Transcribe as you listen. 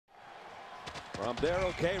From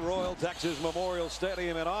Darrell K. Royal Texas Memorial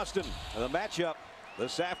Stadium in Austin. The matchup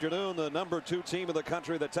this afternoon, the #2 team in the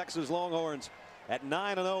country, the Texas Longhorns, at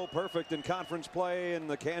 9-0, perfect in conference play, and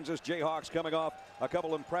the Kansas Jayhawks coming off a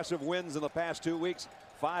couple impressive wins in the past 2 weeks.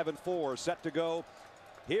 5-4 set to go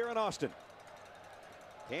here in Austin.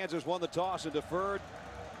 Kansas won the toss and deferred.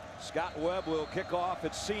 Scott Webb will kick off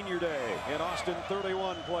its senior day in Austin.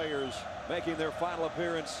 31 players making their final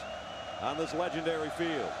appearance on this legendary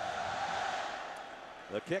field.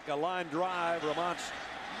 The kick, a line drive. Ramonce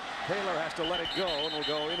Taylor has to let it go and will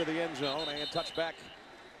go into the end zone, and touchback.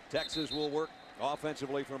 Texas will work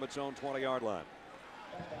offensively from its own 20-yard line.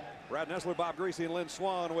 Brad Nessler, Bob Greasy, and Lynn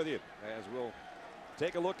Swan with you as we'll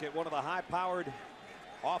take a look at one of the high-powered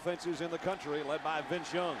offenses in the country, led by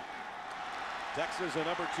Vince Young. Texas, a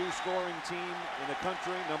 #2 scoring team in the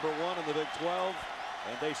country, #1 in the Big 12,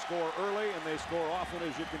 and they score early and they score often,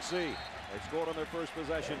 as you can see. They scored on their first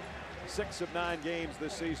possession 6 of 9 games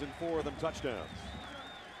this season, 4 of them touchdowns.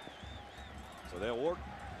 So they'll work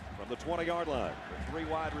from the 20-yard line with 3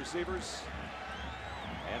 wide receivers,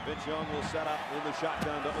 and Vince Young will set up in the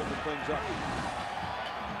shotgun to open things up.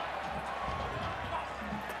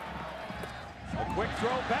 A quick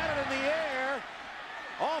throw, batted in the air,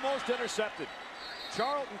 almost intercepted.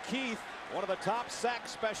 Charlton Keith, one of the top sack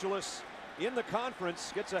specialists in the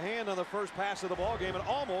conference, gets a hand on the first pass of the ball game and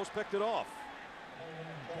almost picked it off.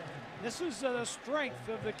 This is the strength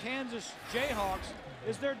of the Kansas Jayhawks,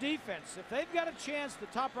 is their defense. If they've got a chance, the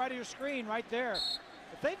top right of your screen right there,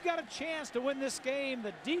 if they've got a chance to win this game,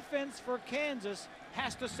 the defense for Kansas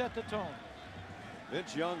has to set the tone.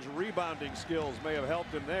 Vince Young's rebounding skills may have helped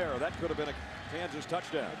him there. That could have been a Kansas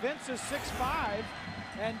touchdown. Vince is 6'5",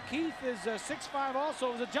 and Keith is 6'5" also.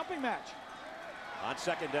 It was a jumping match. On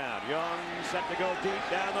second down, Young set to go deep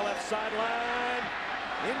down the left sideline.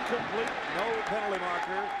 Incomplete, no penalty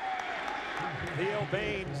marker. Theo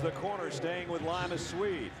Baines, the corner, staying with Limas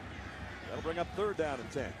Swede. That'll bring up 3rd down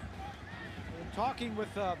and 10. Talking with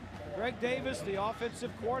Greg Davis, the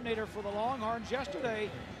offensive coordinator for the Longhorns yesterday,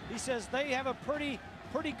 he says they have a pretty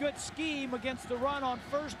good scheme against the run on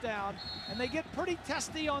 1st down, and they get pretty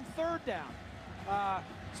testy on 3rd down.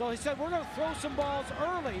 So he said, we're going to throw some balls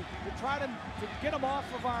early to try to get them off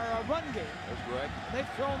of our run game. That's correct. They've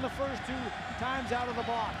thrown the first 2 times out of the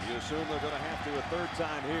box. You assume they're going to have to a 3rd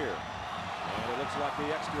time here. And it looks like the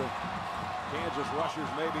extra Kansas rushers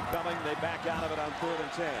may be coming. They back out of it on 3rd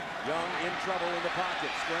and 10. Young in trouble in the pocket,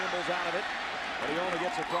 scrambles out of it, but he only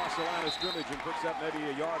gets across the line of scrimmage and picks up maybe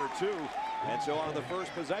a yard or 2. And so on the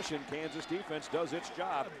first possession, Kansas defense does its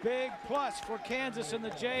job. A big plus for Kansas and the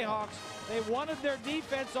Jayhawks. They wanted their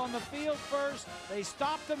defense on the field first. They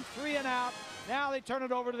stopped them 3 and out. Now they turn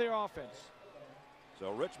it over to their offense.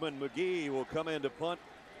 So Richmond McGee will come in to punt.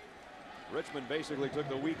 Richmond basically took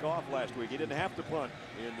the week off last week. He didn't have to punt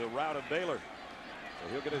in the rout of Baylor. So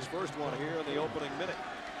he'll get his first one here in the opening minute.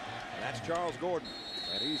 And that's Charles Gordon.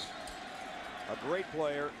 And he's a great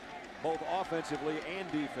player, both offensively and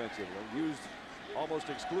defensively. Used almost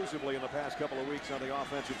exclusively in the past couple of weeks on the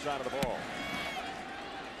offensive side of the ball.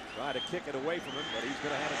 Trying to kick it away from him, but he's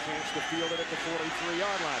going to have a chance to field it at the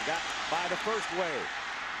 43-yard line. Got by the first wave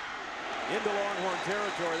into Longhorn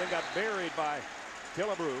territory, then got buried by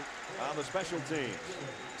Killebrew on the special teams.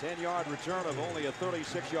 10-yard return of only a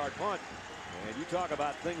 36-yard punt. And you talk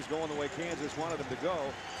about things going the way Kansas wanted them to go.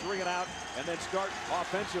 3 and out, and then start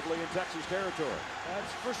offensively in Texas territory.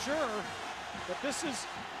 That's for sure. But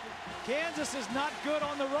Kansas is not good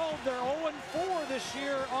on the road. They're 0-4 this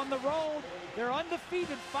year on the road. They're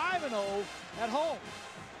undefeated 5-0 at home.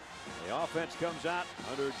 The offense comes out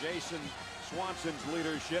under Jason Swanson's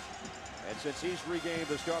leadership. And since he's regained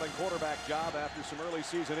the starting quarterback job after some early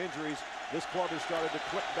season injuries, this club has started to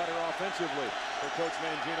click better offensively for Coach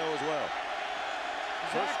Mangino as well.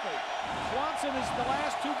 Exactly. Swanson is the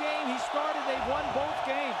last 2 games he started. They've won both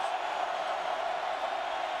games.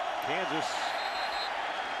 Kansas.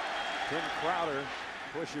 Tim Crowder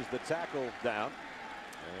pushes the tackle down.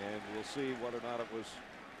 And we'll see whether or not it was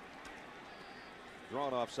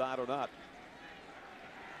drawn offside or not.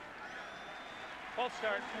 False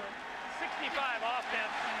start. 65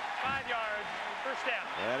 offense, 5 yards, 1st down.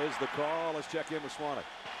 That is the call. Let's check in with Swannick.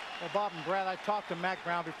 Well, Bob and Brad, I talked to Mac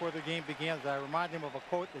Brown before the game begins. I remind him of a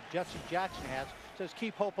quote that Jesse Jackson has. It says,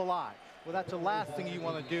 keep hope alive. Well, that's the last thing you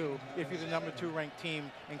want to do if you're the #2 ranked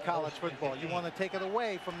team in college football. You want to take it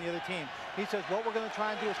away from the other team. He says, what we're going to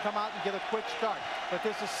try and do is come out and get a quick start. But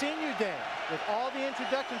this is senior day. With all the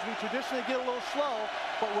introductions, we traditionally get a little slow,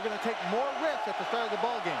 but we're going to take more risks at the start of the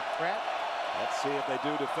ball game. Brad? Let's see if they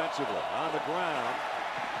do defensively. On the ground,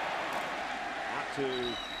 not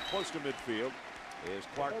too close to midfield. is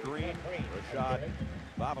Clark Green. Rashad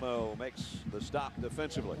Bobino makes the stop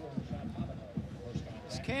defensively.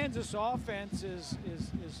 This Kansas offense is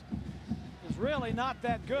really not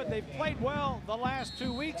that good. They've played well the last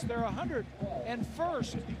 2 weeks. They're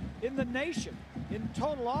 101st in the nation in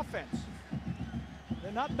total offense.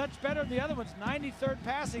 They're not much better than the other ones, 93rd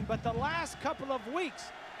passing, but the last couple of weeks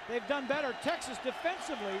they've done better. Texas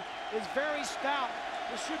defensively is very stout.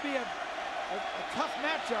 This should be a tough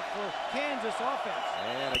matchup for Kansas offense.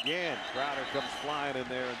 And again, Crowder comes flying in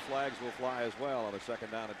there, and flags will fly as well on a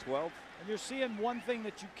 2nd down and 12. And you're seeing one thing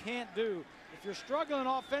that you can't do. If you're struggling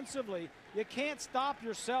offensively, you can't stop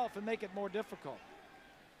yourself and make it more difficult.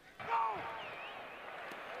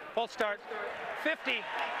 Full start. 50.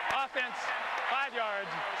 Offense. 5 yards.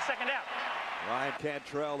 2nd down. Ryan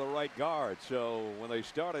Cantrell, the right guard. So when they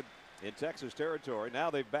started in Texas territory,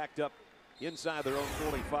 now they've backed up inside their own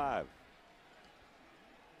 45.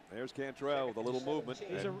 There's Cantrell with a little movement.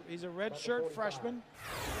 He's a redshirt freshman,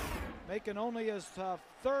 making only his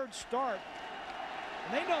 3rd start.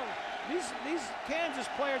 And they know these Kansas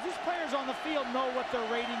players, these players on the field know what their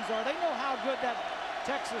ratings are. They know how good that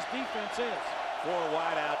Texas defense is. 4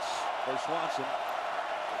 wideouts for Swanson.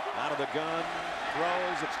 Out of the gun,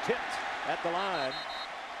 throws, it's tipped at the line.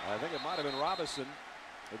 I think it might have been Robinson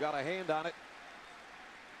who got a hand on it.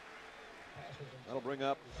 That'll bring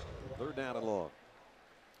up 3rd down and long.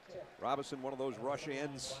 Robinson, one of those rush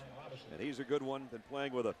ends, and he's a good one. Been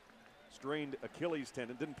playing with a strained Achilles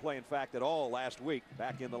tendon. Didn't play, in fact, at all last week.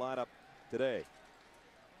 Back in the lineup today.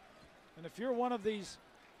 And if you're one of these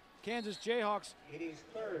Kansas Jayhawks,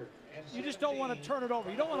 you just don't want to turn it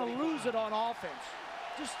over. You don't want to lose it on offense.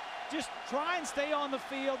 Just try and stay on the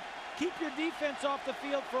field. Keep your defense off the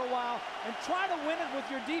field for a while and try to win it with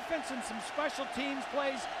your defense and some special teams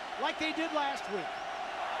plays like they did last week.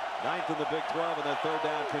 9th in the Big 12, and then 3rd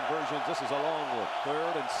down conversions. This is a long one.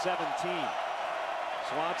 3rd and 17.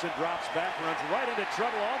 Swanson drops back, runs right into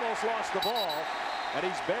trouble, almost lost the ball, and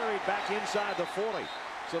he's buried back inside the 40.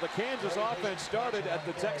 So the Kansas offense started at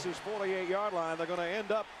the Texas 48-yard line. They're going to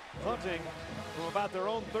end up punting from about their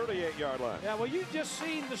own 38-yard line. Yeah, well, you've just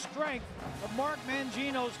seen the strength of Mark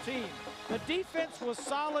Mangino's team. The defense was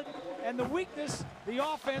solid, and the weakness, the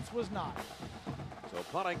offense was not. So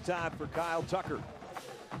punting time for Kyle Tucker.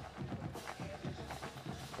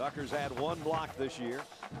 Tucker's had 1 block this year.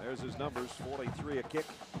 There's his numbers, 43 a kick.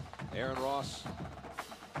 Aaron Ross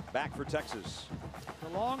back for Texas. The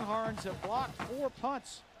Longhorns have blocked 4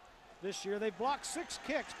 punts this year. They've blocked 6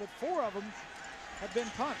 kicks, but 4 of them have been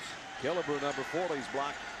punts. Killebrew, number 40's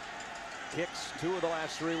blocked kicks 2 of the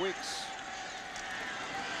last 3 weeks.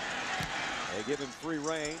 They give him free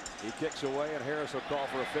rein. He kicks away, and Harris will call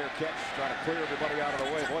for a fair catch, trying to clear everybody out of the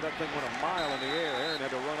way. Boy, that thing went a mile in the air. Aaron had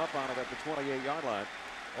to run up on it at the 28-yard line.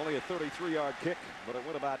 Only a 33-yard kick, but it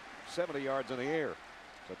went about 70 yards in the air.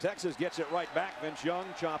 So Texas gets it right back. Vince Young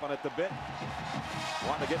chomping at the bit.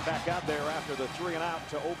 Wanting to get back out there after the 3 and out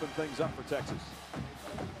to open things up for Texas.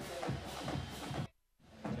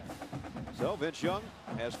 So Vince Young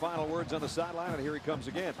has final words on the sideline, and here he comes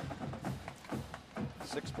again.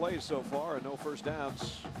 6 plays so far and no first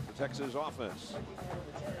downs for Texas offense.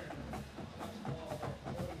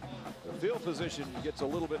 The field position gets a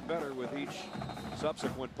little bit better with each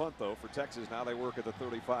subsequent punt, though, for Texas. Now they work at the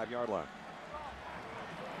 35-yard line.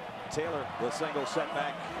 Taylor, the single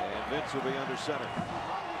setback, and Vince will be under center.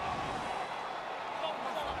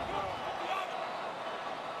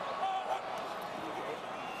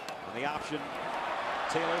 And the option,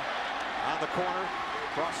 Taylor on the corner,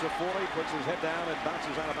 across the 40, puts his head down and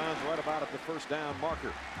bounces out of bounds right about at the first down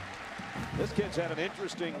marker. This kid's had an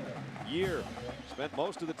interesting year. Spent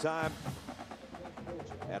most of the time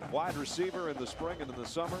at wide receiver in the spring and in the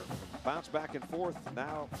summer. Bounced back and forth.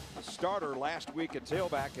 Now the starter last week at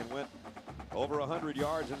tailback and went over 100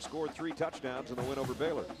 yards and scored 3 touchdowns in the win over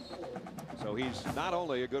Baylor. So he's not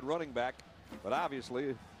only a good running back, but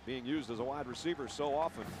obviously being used as a wide receiver so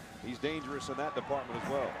often, he's dangerous in that department as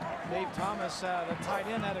well. Dave Thomas, the tight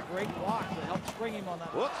end, had a great block that helped spring him on that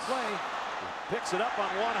play. Picks it up on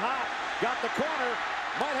one hop, got the corner,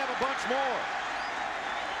 might have a bunch more.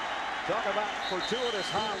 Talk about fortuitous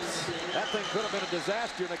hops. That thing could have been a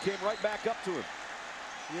disaster, and it came right back up to him.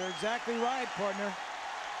 You're exactly right, partner.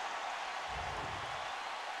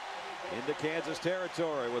 Into Kansas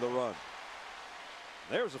territory with a run.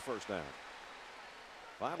 There's a first down.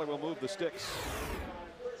 Finally, we'll move the sticks.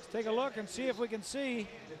 Let's take a look and see if we can see.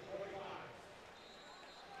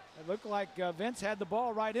 It looked like Vince had the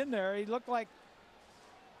ball right in there. He looked like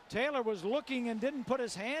Taylor was looking and didn't put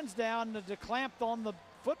his hands down to clamp on the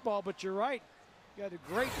football, but you're right. He got a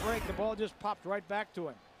great break. The ball just popped right back to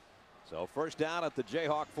him. So first down at the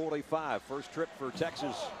Jayhawk 45. First trip for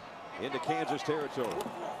Texas into Kansas territory.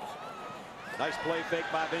 Nice play fake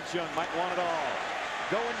by Vince Young. Might want it all.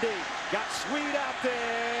 Going deep. Got Sweet out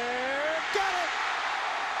there. Got it.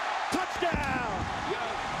 Touchdown.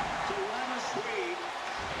 Young to Lama Sweet.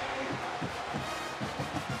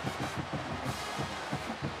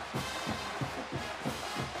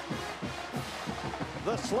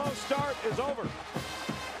 The slow start is over.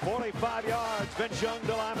 45 yards. Vince Young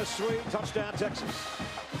to Lima Sweet. Touchdown, Texas.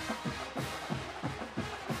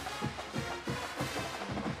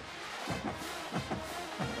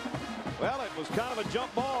 Well, it was kind of a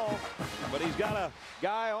jump ball, but he's got a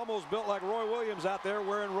guy almost built like Roy Williams out there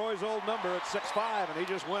wearing Roy's old number at 6'5", and he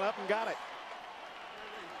just went up and got it.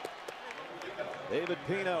 David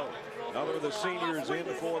Pino, another of the seniors, in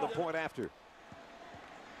for the point after.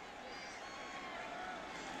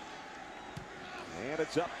 And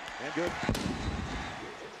it's up and good.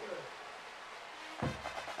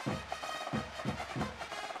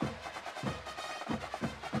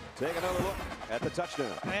 Take another look at the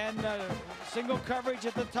touchdown. And single coverage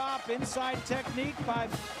at the top, inside technique by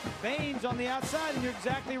Baines on the outside, and you're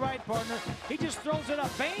exactly right, partner. He just throws it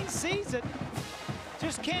up. Baines sees it,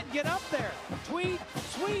 just can't get up there.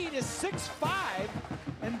 Sweet is 6'5",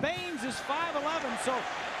 and Baines is 5'11", so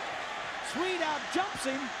Sweet out jumps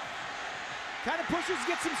him. Kind of pushes,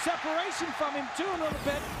 gets some separation from him too a little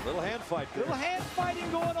bit. Little hand fight there. Little hand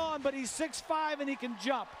fighting going on, but he's 6'5" and he can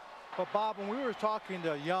jump. But Bob, when we were talking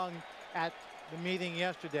to Young at the meeting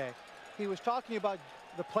yesterday, he was talking about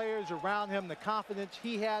the players around him, the confidence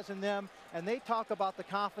he has in them, and they talk about the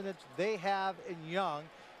confidence they have in Young.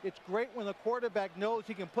 It's great when the quarterback knows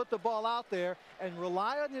he can put the ball out there and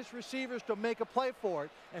rely on his receivers to make a play for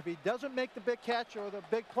it. And if he doesn't make the big catch or the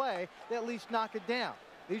big play, they at least knock it down.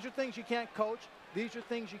 These are things you can't coach. These are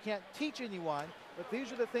things you can't teach anyone. But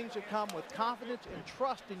these are the things that come with confidence and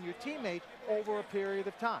trust in your teammates over a period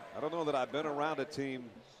of time. I don't know that I've been around a team,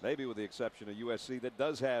 maybe with the exception of USC, that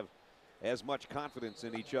does have as much confidence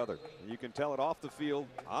in each other. You can tell it off the field,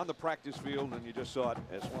 on the practice field, and you just saw it,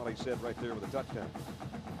 as Wally said, right there with a touchdown.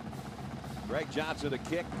 Greg Johnson a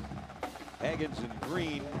kick. Haggins and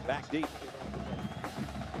Green back deep.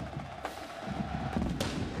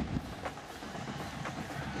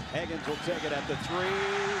 Haggins will take it at the 3.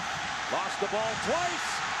 Lost the ball twice.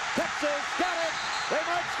 Texas got it. They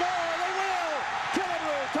might score. They will.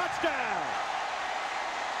 Killebrew, touchdown.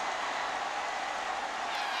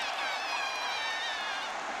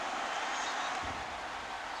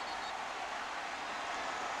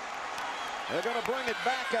 They're going to bring it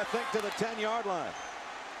back, I think, to the 10-yard line.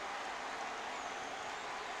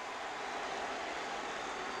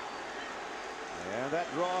 And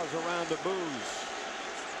that draws around to Booz.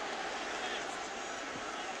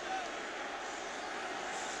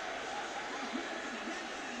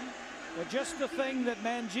 Well, just the thing that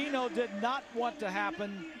Mangino did not want to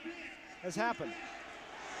happen has happened.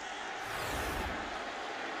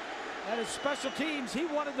 That is special teams. He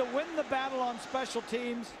wanted to win the battle on special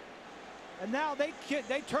teams, and now they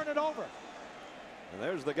turn it over. And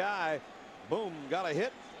there's the guy. Boom, got a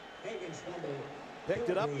hit. Picked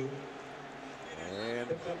it up. And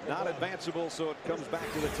not advanceable, so it comes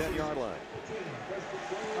back to the 10-yard line.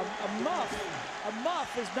 A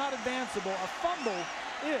muff is not advanceable. A fumble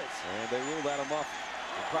is. And they ruled that a muff.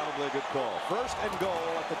 Probably a good call. First and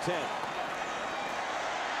goal at the 10.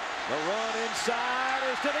 The run inside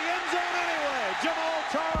is to the end zone anyway. Jamal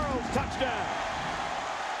Charles, touchdown.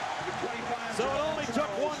 So it only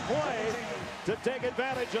took one play to take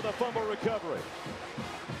advantage of the fumble recovery.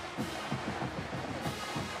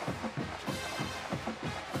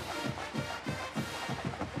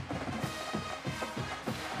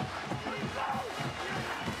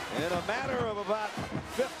 In a matter of about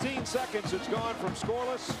 15 seconds, it's gone from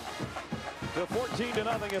scoreless to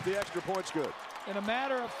 14-0 if the extra point's good. In a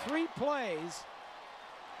matter of 3 plays,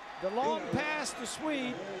 the long pass to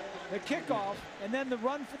Sweet, the kickoff, and then the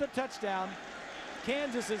run for the touchdown,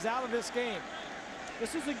 Kansas is out of this game.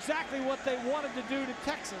 This is exactly what they wanted to do to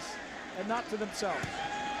Texas and not to themselves.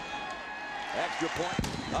 Extra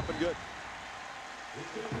point, up and good.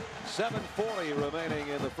 7:40 remaining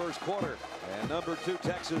in the first quarter, and number 2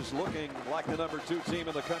 Texas looking like the number 2 team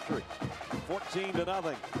in the country.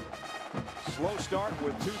 14-0. Slow start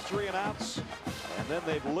with 2 3-and-outs, and then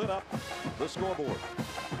they've lit up the scoreboard.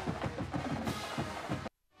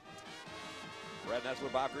 Brad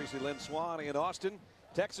Nessler, Bob Greasy, Lynn Swanee in Austin.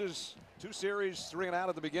 Texas 2 series, 3-and-out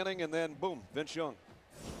at the beginning, and then boom, Vince Young.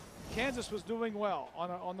 Kansas was doing well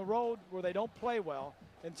on the road where they don't play well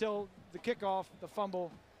until the kickoff, the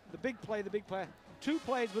fumble, the big play. 3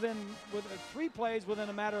 plays within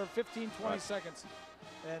a matter of 15, 20 seconds.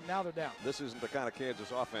 And now they're down. This isn't the kind of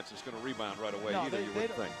Kansas offense that's going to rebound right away No, either, you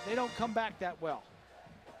would think. They don't come back that well.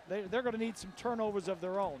 They're going to need some turnovers of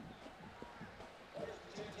their own.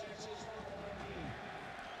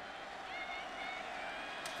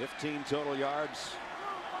 $15 total yards,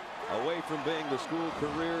 away from being the school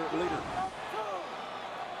career leader.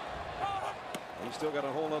 He's still got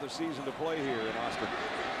a whole other season to play here in Austin.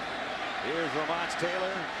 Here's Ramon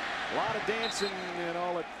Taylor. A lot of dancing, and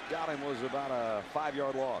all it got him was about a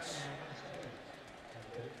 5-yard loss.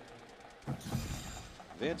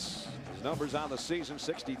 Vince, his numbers on the season,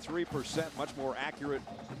 63%, much more accurate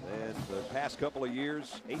than the past couple of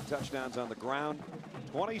years. 8 touchdowns on the ground.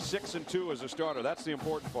 26-2 as a starter. That's the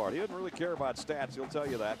important part. He doesn't really care about stats, he'll tell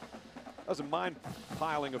you that. Doesn't mind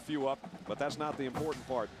piling a few up, but that's not the important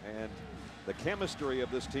part. And the chemistry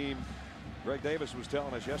of this team, Greg Davis was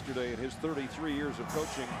telling us yesterday in his 33 years of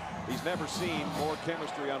coaching, he's never seen more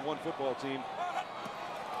chemistry on one football team.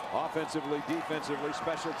 Offensively, defensively,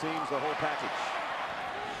 special teams, the whole package.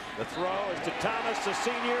 The throw is to Thomas, the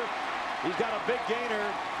senior. He's got a big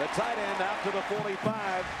gainer, the tight end out to the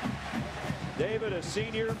 45. David, a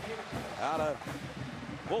senior, out of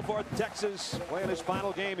Wolford, Texas, playing his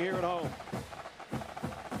final game here at home.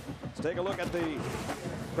 Let's take a look at the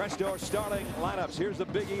Presto starting lineups. Here's the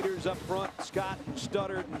big eaters up front. Scott and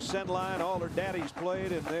Studdard and Sendline, all their daddies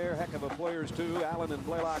played, and they're heck of a players too. Allen and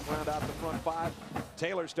Blaylock round out the front 5.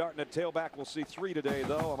 Taylor starting at tailback. We'll see 3 today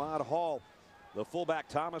though. Ahmad Hall, the fullback.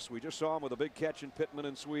 Thomas, we just saw him with a big catch, and Pittman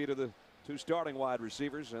and Sweet are the 2 starting wide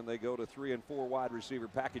receivers, and they go to 3 and 4 wide receiver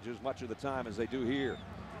packages much of the time, as they do here.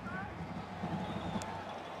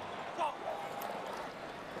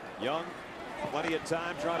 Young, plenty of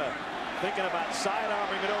time thinking about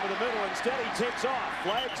side-arming it over the middle. Instead, he takes off.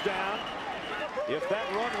 Flags down. If that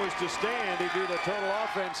run was to stand, he'd be the total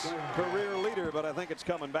offense career leader, but I think it's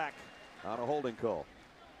coming back on a holding call.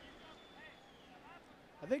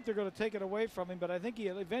 I think they're going to take it away from him, but I think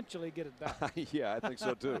he'll eventually get it back. Yeah, I think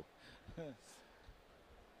so too.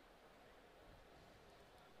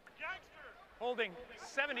 Holding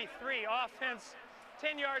 73, offense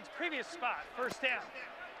 10 yards, previous spot, first down.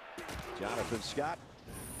 Jonathan Scott,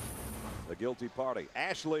 the guilty party.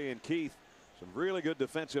 Ashley and Keith, some really good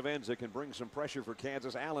defensive ends that can bring some pressure for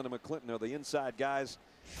Kansas. Allen and McClinton are the inside guys.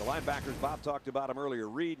 The linebackers, Bob talked about them earlier.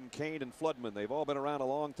 Reed and Kane and Floodman, they've all been around a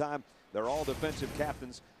long time. They're all defensive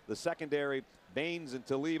captains. The secondary, Baines and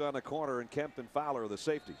Talib on the corner, and Kemp and Fowler are the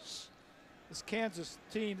safeties. This Kansas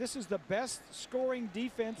team, this is the best scoring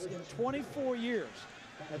defense in 24 years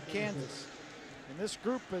at Kansas. And this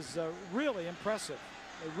group is really impressive.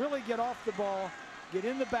 They really get off the ball, get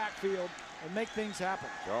in the backfield, and make things happen.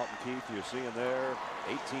 Dalton Keith, you're seeing there,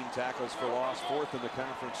 18 tackles for loss, 4th in the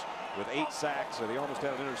conference with 8 sacks. And he almost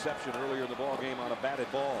had an interception earlier in the ball game on a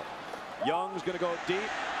batted ball. Young's going to go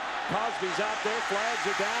deep. Cosby's out there, flags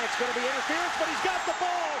are down. It's going to be interference, but he's got the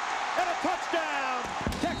ball, and a touchdown,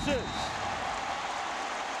 Texas.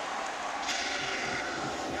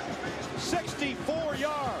 64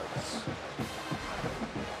 yards.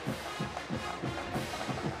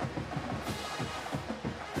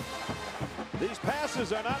 These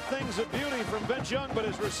passes are not things of beauty from Vince Young, but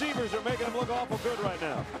his receivers are making him look awful good right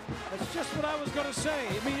now. That's just what I was going to say.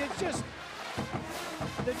 I mean, it's just,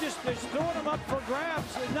 they're throwing him up for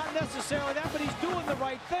grabs, and not necessarily that, but he's doing the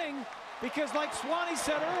right thing, because like Swanee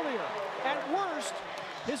said earlier, at worst,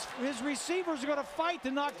 his receivers are going to fight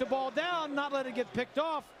to knock the ball down, not let it get picked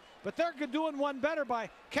off. But they're doing one better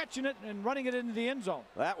by catching it and running it into the end zone.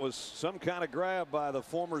 That was some kind of grab by the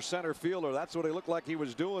former center fielder. That's what he looked like he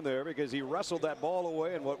was doing there, because he wrestled that ball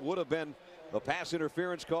away in what would have been a pass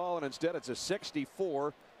interference call, and instead it's a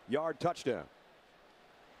 64-yard touchdown.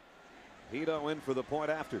 Hito in for the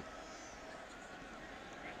point after.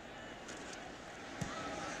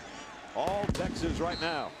 All Texas right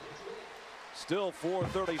now. Still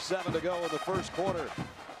 4:37 to go in the first quarter.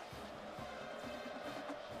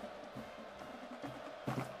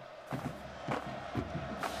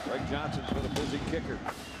 Greg Johnson's been a busy kicker.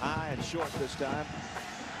 High and short this time.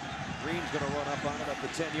 Green's going to run up on it at the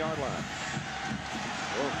 10-yard line.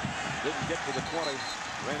 Oh, didn't get to the 20.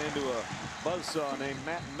 Ran into a buzzsaw named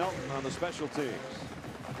Matt Melton on the special teams.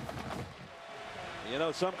 You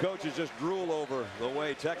know, some coaches just drool over the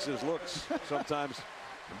way Texas looks sometimes.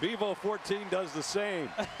 Bevo 14 does the same.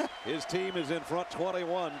 His team is in front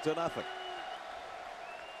 21-0.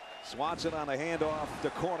 Swanson on the handoff to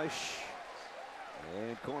Cornish.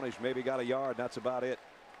 And Cornish maybe got a yard. That's about it.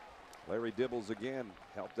 Larry Dibbles again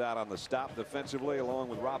helped out on the stop defensively along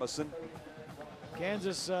with Robinson.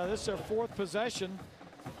 Kansas, this is their 4th possession.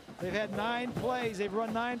 They've had 9 plays. They've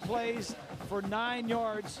run 9 plays for 9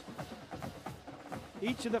 yards.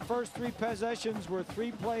 Each of the first 3 possessions were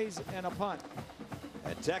 3 plays and a punt.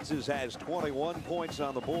 And Texas has 21 points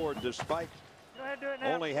on the board despite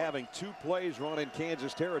only having 2 plays run in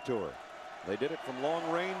Kansas territory. They did it from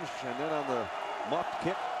long range, and then on the muffed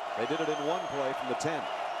kick, they did it in 1 play from the 10.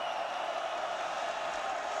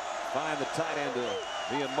 Find the tight end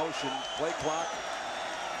to be in motion. Play clock.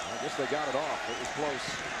 I guess they got it off. It was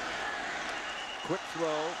close. Quick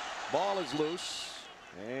throw. Ball is loose.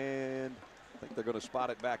 And I think they're going to spot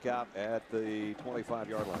it back out at the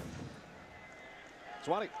 25-yard line.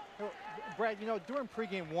 Swanee. Brad, you know, during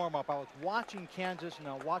pregame warm-up, I was watching Kansas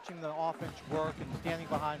and watching the offense work and standing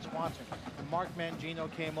behind Swanson. And Mark Mangino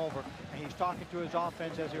came over, and he's talking to his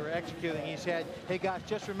offense as they were executing. He said, hey, guys,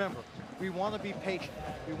 just remember, we want to be patient.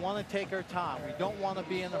 We want to take our time. We don't want to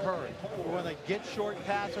be in a hurry. We want to get short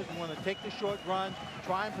passes. We want to take the short runs,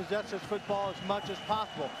 try and possess this football as much as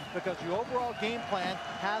possible, because the overall game plan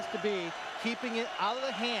has to be keeping it out of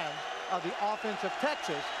the hands of the offense of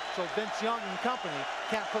Texas, so Vince Young and company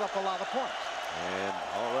can't put up a lot of points. And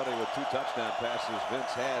already with 2 touchdown passes,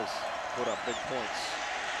 Vince has put up big points.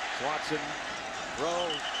 Swanson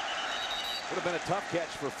throw. Would have been a tough catch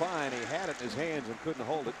for Fine. He had it in his hands and couldn't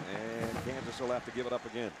hold it, and Kansas will have to give it up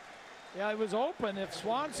again. Yeah, it was open. If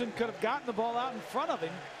Swanson could have gotten the ball out in front of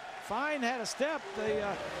him, Fine had a step. The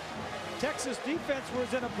Texas defense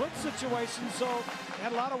was in a blitz situation, so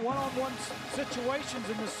had a lot of one-on-one situations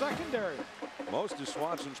in the secondary. Most of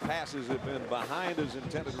Swanson's passes have been behind his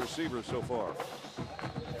intended receiver so far.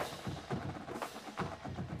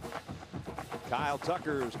 Kyle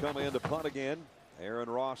Tucker is coming in to punt again. Aaron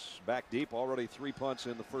Ross back deep. Already 3 punts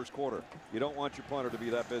in the first quarter. You don't want your punter to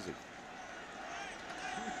be that busy.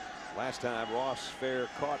 Last time Ross Fair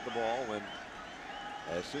caught the ball when,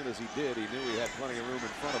 as soon as he did, he knew he had plenty of room in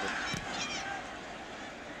front of him.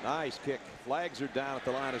 Nice kick. Flags are down at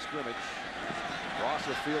the line of scrimmage. Ross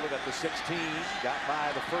will field it at the 16. Got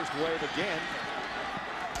by the first wave again.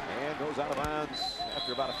 And goes out of bounds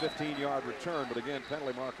after about a 15-yard return. But again,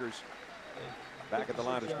 penalty markers back at the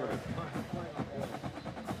line of scrimmage.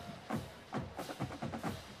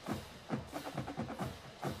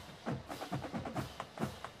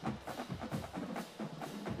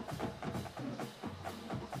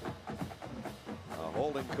 A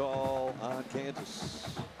holding call on Kansas.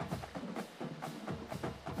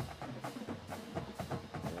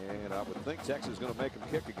 And I would think Texas is going to make him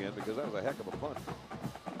kick again, because that was a heck of a punt.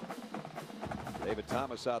 David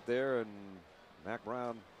Thomas out there, and Mac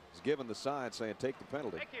Brown is giving the sign saying take the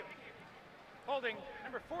penalty. Thank you. Holding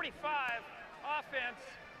number 45, offense,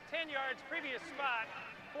 10 yards, previous spot,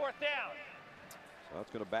 4th down. So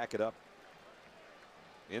that's going to back it up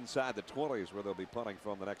inside the 20s, where they'll be punting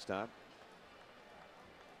from the next time.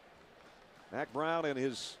 Mac Brown in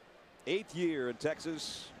his 8th year in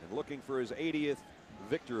Texas and looking for his 80th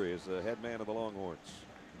victory as the head man of the Longhorns.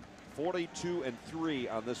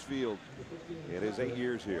 42-3 on this field in his 8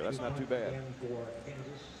 years here. That's not too bad.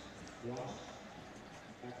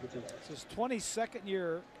 It's his 22nd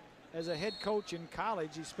year as a head coach in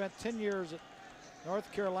college. He spent 10 years at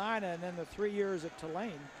North Carolina and then the 3 years at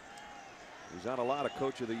Tulane. He's on a lot of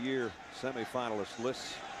Coach of the Year semifinalist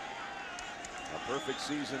lists. A perfect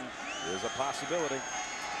season is a possibility.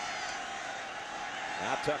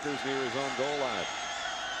 Now Tucker's near his own goal line.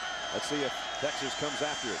 Let's see if Texas comes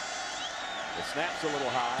after it. The snap's a little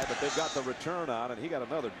high, but they've got the return on, and he got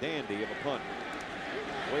another dandy of a punt.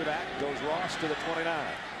 Way back goes Ross to the 29.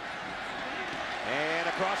 And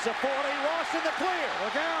across the 40, Ross in the clear.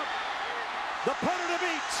 Look out. The punter to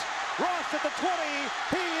beat. Ross at the 20.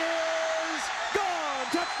 He is gone.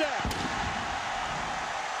 Touchdown.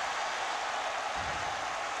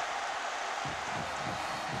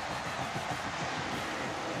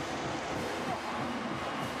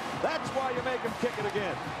 That's why you make him kick it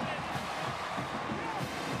again.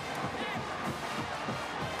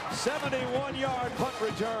 71-yard punt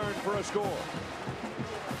return for a score.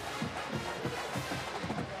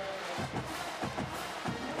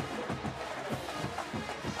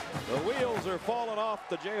 The wheels are falling off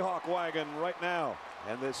the Jayhawk wagon right now,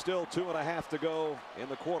 and there's still 2.5 to go in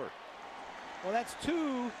the quarter. Well, that's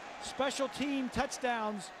 2 special team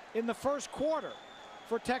touchdowns in the first quarter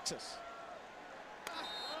for Texas.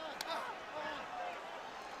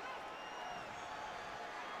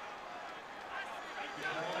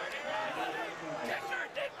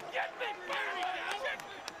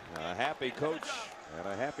 A happy coach and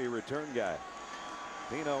a happy return guy.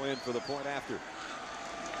 Pino in for the point after.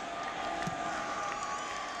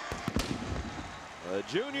 A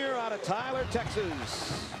junior out of Tyler,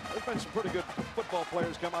 Texas. There's been some pretty good football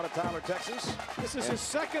players come out of Tyler, Texas. This is his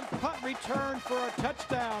second punt return for a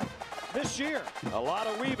touchdown this year. A lot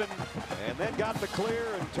of weaving, and then got the clear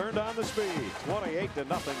and turned on the speed.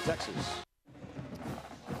 28-0 Texas.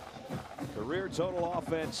 Career total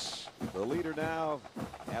offense. The leader now,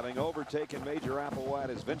 having overtaken Major Applewhite,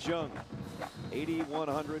 is Vince Young.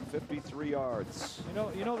 8,153 yards.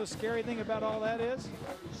 You know the scary thing about all that is?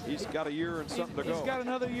 He's got a year and something to go. He's got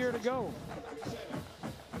another year to go.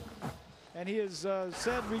 And he has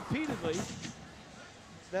said repeatedly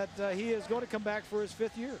that he is going to come back for his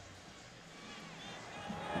 5th year.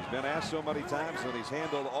 He's been asked so many times, and he's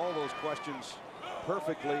handled all those questions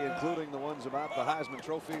perfectly, including the ones about the Heisman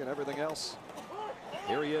Trophy and everything else.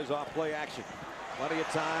 Here he is off play action. Plenty of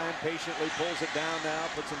time, patiently pulls it down now,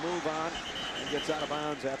 puts a move on, and gets out of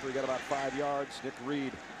bounds after he got about 5 yards. Nick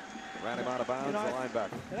Reed ran him out of bounds, the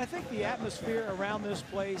linebacker. And I think the atmosphere around this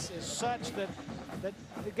place is such that the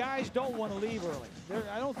guys don't want to leave early.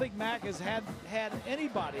 I don't think Mac has had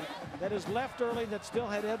anybody that has left early that still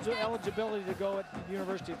had eligibility to go at the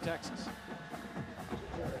University of Texas.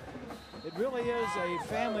 It really is a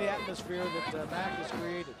family atmosphere that Mac has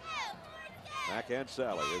created. Mac and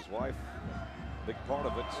Sally, his wife, big part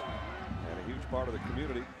of it, and a huge part of the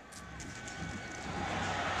community.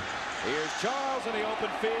 Here's Charles in the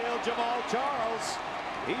open field. Jamal Charles.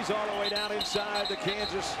 He's all the way down inside the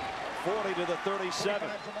Kansas 40 to the 37.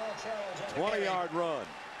 20-yard run.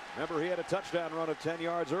 Remember, he had a touchdown run of 10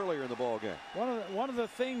 yards earlier in the ball game. One of the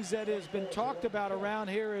things that has been talked about around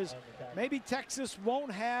here is maybe Texas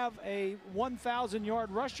won't have a 1,000-yard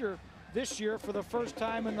rusher this year for the first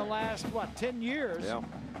time in the last, 10 years. Yeah.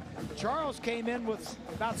 Charles came in with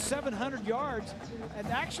about 700 yards, and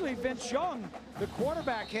actually Vince Young, the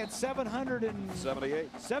quarterback, had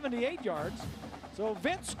 778 yards. So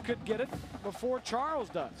Vince could get it before Charles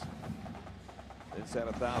does. Vince had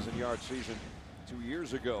a 1,000-yard season 2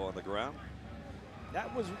 years ago on the ground.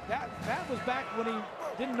 That was back when he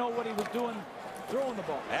didn't know what he was doing throwing the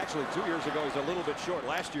ball. Actually, 2 years ago, he's a little bit short.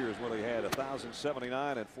 Last year is when he had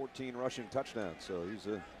 1,079 and 14 rushing touchdowns. So he's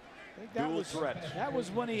a dual threat. That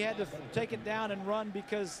was when he had to take it down and run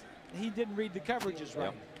because he didn't read the coverages right.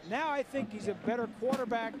 Yep. Now I think he's a better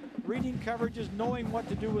quarterback, reading coverages, knowing what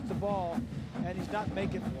to do with the ball, and he's not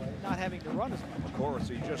having to run as much. Of course,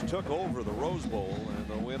 he just took over the Rose Bowl and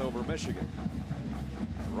the win over Michigan,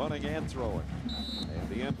 running and throwing, and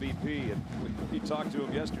the MVP. And we talked to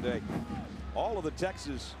him yesterday. All of the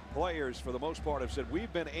Texas players, for the most part, have said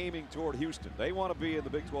we've been aiming toward Houston. They want to be in the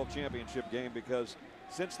Big 12 championship game because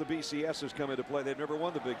since the BCS has come into play, they've never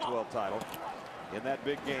won the Big 12 title in that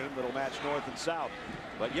big game that'll match North and South.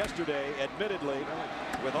 But yesterday, admittedly,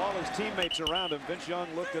 with all his teammates around him, Vince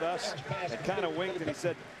Young looked at us and kind of winked, and he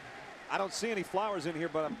said, I don't see any flowers in here,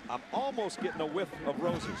 but I'm almost getting a whiff of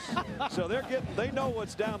roses. So they know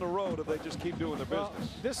what's down the road if they just keep doing their business. Well,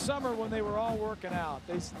 this summer when they were all working out,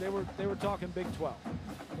 they were talking Big 12.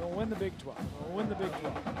 We'll win the Big 12. We'll win the Big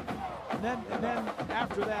 12. And then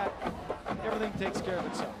after that, everything takes care of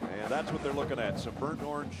itself. And that's what they're looking at. Some burnt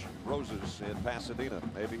orange roses in Pasadena,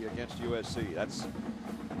 maybe against USC. That's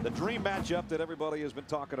the dream matchup that everybody has been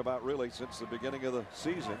talking about really since the beginning of the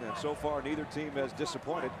season. And so far, neither team has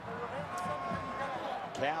disappointed.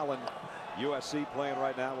 Cal and USC playing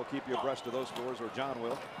right now. We'll keep you abreast of those scores, or John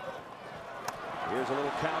will. Here's a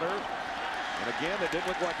little counter. And again, it didn't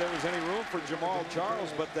look like there was any room for Jamal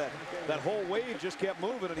Charles, but that whole wave just kept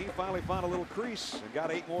moving, and he finally found a little crease and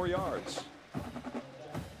got 8 more yards.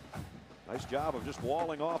 Nice job of just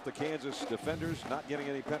walling off the Kansas defenders, not getting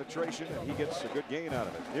any penetration, and he gets a good gain out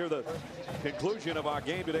of it. Near the conclusion of our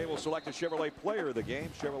game today, we'll select a Chevrolet player of the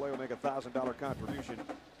game. Chevrolet will make a $1,000 contribution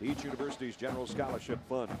to each university's general scholarship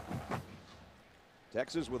fund.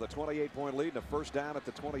 Texas with a 28-point lead and a first down at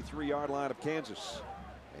the 23-yard line of Kansas.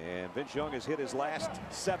 And Vince Young has hit his last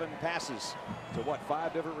 7 passes to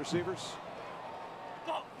 5 different receivers?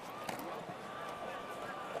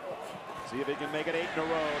 See if he can make it 8 in a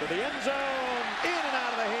row to the end zone. In and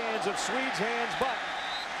out of the hands of Swede's hands, but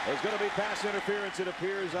there's going to be pass interference, it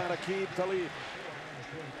appears, on Aqib Talib.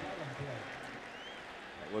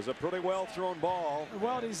 It was a pretty well thrown ball.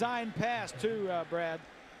 Well-designed pass too, Brad.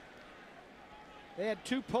 They had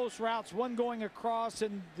 2 post routes, one going across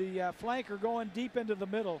and the flanker going deep into the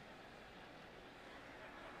middle.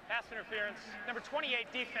 Pass interference, number 28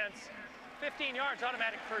 defense, 15 yards,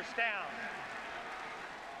 automatic first down.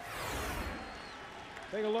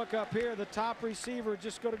 Take a look up here. The top receiver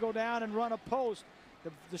just going to go down and run a post.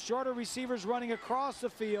 The shorter receiver's running across the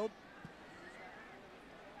field.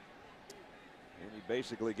 And you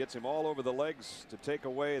basically gets him all over the legs to take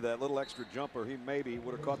away that little extra jumper. He maybe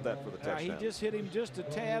would have caught that for the touchdown. He just hit him just a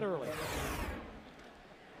tad early.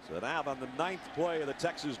 So now on the 9th play of the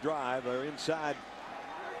Texas drive, they're inside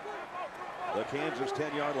the Kansas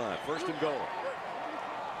 10-yard line. 1st and goal.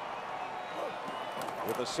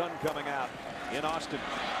 With the sun coming out in Austin.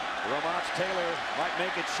 Romance Taylor might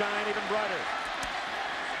make it shine even brighter.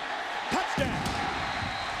 Touchdown!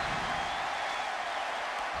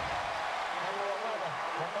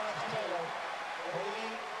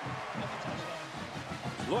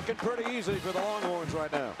 It's looking pretty easy for the Longhorns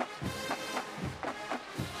right now.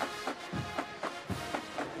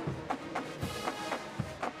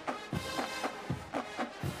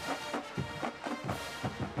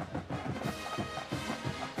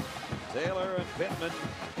 Taylor and Pittman,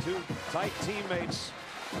 two tight teammates.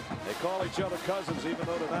 They call each other cousins, even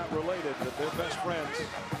though they're not related, but they're best friends.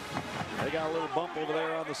 They got a little bump over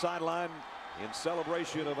there on the sideline in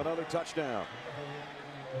celebration of another touchdown.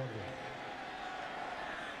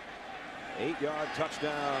 8-yard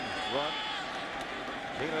touchdown run.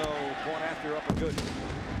 Keno point after up and good.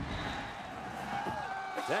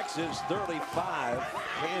 Texas 35,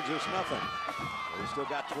 Kansas nothing. We still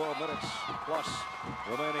got 12 minutes plus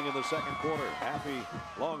remaining in the 2nd quarter. Happy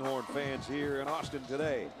Longhorn fans here in Austin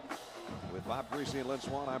today. With Bob Greasy and Lynn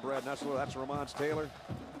Swan, I'm Brad Nessler. That's Romance Taylor.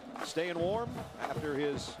 Staying warm after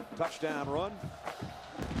his touchdown run.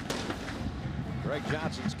 Greg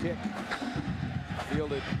Johnson's kick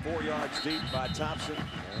fielded 4 yards deep by Thompson.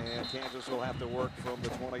 And Kansas will have to work from the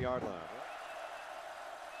 20-yard line.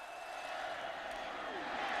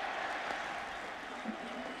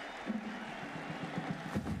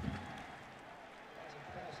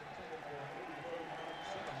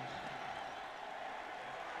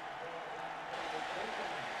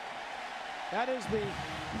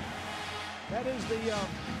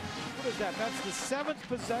 What is that? That's the 7th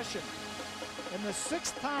possession. And the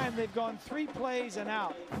 6th time they've gone 3 plays and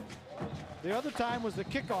out. The other time was the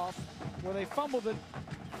kickoff where they fumbled it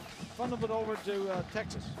over to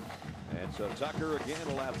Texas. And so Tucker again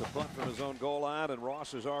will have to punt from his own goal line, and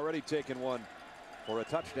Ross has already taken one for a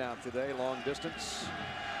touchdown today, long distance.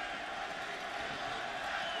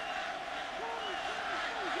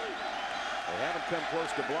 They haven't come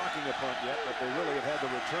close to blocking a punt yet, but they really have had the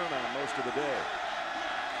return on most of the day.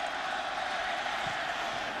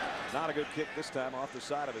 Not a good kick this time, off the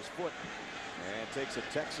side of his foot, and takes a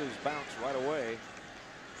Texas bounce right away.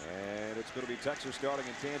 And it's going to be Texas starting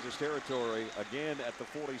in Kansas territory again at the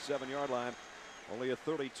 47-yard line. Only a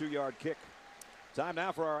 32-yard kick. Time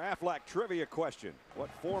now for our Aflac trivia question. What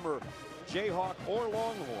former Jayhawk or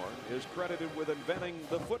Longhorn is credited with inventing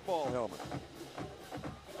the football helmet?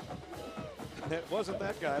 It wasn't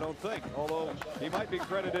that guy, I don't think, although he might be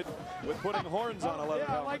credited with putting horns on a leather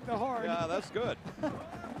helmet. I like the horn. Yeah, that's good.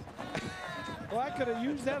 Well, I could have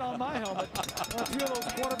used that on my helmet. A few of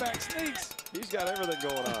those quarterback sneaks. He's got everything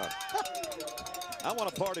going on. I want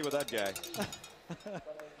to party with that guy.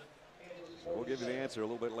 We'll give you the answer a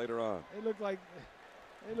little bit later on. They look like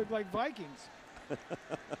Vikings.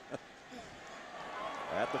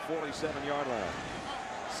 At the 47-yard line.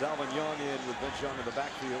 Selvin Young in with Vince Young in the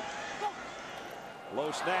backfield.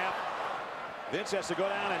 Low snap. Vince has to go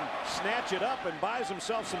down and snatch it up and buys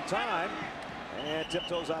himself some time. And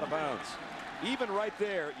tiptoes out of bounds. Even right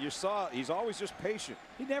there, you saw he's always just patient.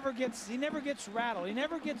 He never gets rattled. He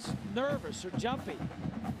never gets nervous or jumpy.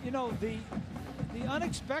 You know, the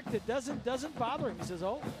unexpected doesn't bother him. He says,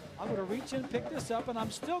 "Oh, I'm going to reach in and pick this up, and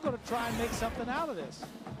I'm still going to try and make something out of this."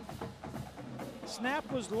 Snap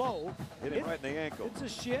was low. Hit him right in the ankle. It's a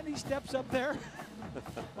shin. He steps up there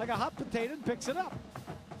like a hot potato and picks it up.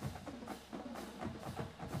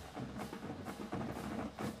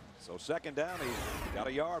 So 2nd down, he got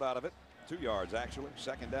a yard out of it. 2 yards actually.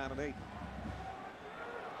 2nd down and 8.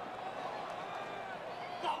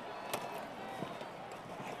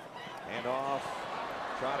 Hand off.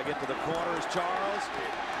 Try to get to the corner is Charles.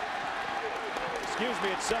 Excuse me,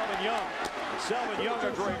 it's Selvin Young. And Selvin Young,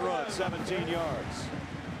 a great run, 17 yards.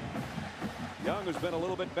 Young has been a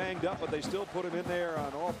little bit banged up, but they still put him in there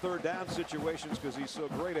on all 3rd down situations because he's so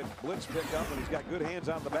great at blitz pickup, and he's got good hands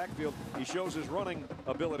out in the backfield. He shows his running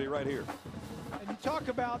ability right here. And you talk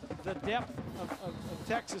about the depth of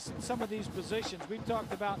Texas in some of these positions. We've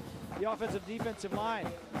talked about the offensive defensive line.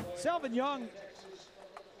 Selvin Young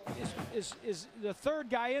is the 3rd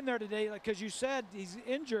guy in there today, because you said he's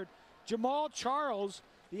injured. Jamal Charles,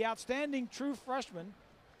 the outstanding true freshman,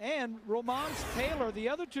 and Romance Taylor, the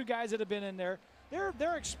other 2 guys that have been in there,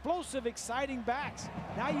 they're explosive, exciting backs.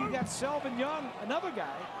 Now you got Selvin Young, another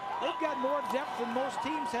guy. They've got more depth than most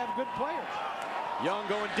teams have good players. Young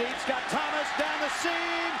going deep. Scott Thomas down the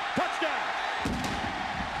seam. Touchdown.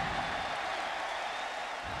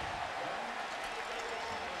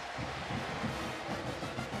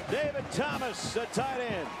 David Thomas, a tight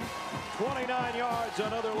end. 29 yards,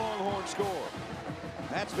 another Longhorn score.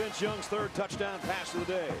 That's Vince Young's third touchdown pass of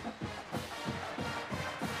the day.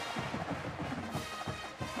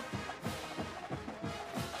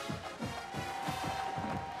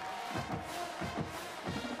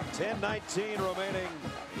 .19 remaining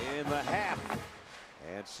in the half,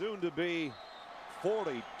 and soon to be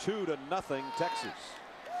 42-0 Texas.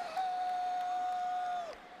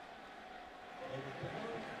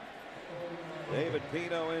 David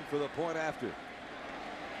Pino in for the point after.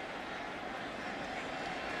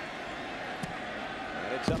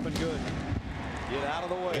 And it's up and good. Get out of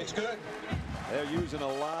the way. It's good. They're using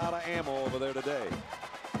a lot of ammo over there today.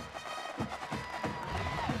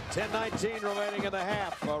 10:19 remaining in the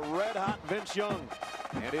half. A red-hot Vince Young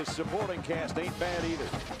and his supporting cast ain't bad either.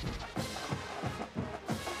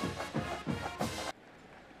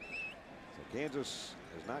 So Kansas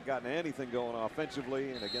has not gotten anything going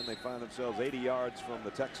offensively, and again they find themselves 80 yards from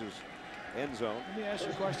the Texas end zone. Let me ask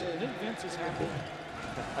you a question. I think Vince is happy.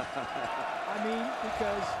 I mean,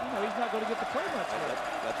 because he's not going to get to play much more.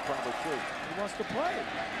 That's probably true. He wants to play.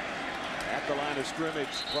 At the line of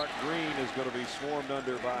scrimmage, Clark Green is going to be swarmed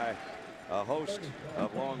under by a host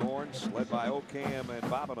of Longhorns led by Ocam and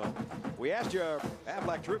Bobineau. We asked you a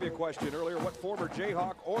Aflac trivia question earlier. What former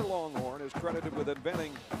Jayhawk or Longhorn is credited with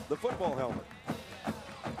inventing the football helmet?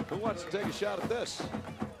 Who wants to take a shot at this?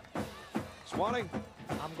 Swanee?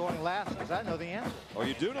 I'm going last because I know the answer. Oh,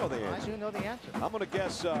 you do know the answer? I do know the answer. I'm going to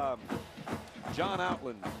guess John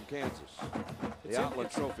Outland from Kansas. The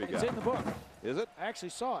Outland Trophy guy. It's in the book. Is it? I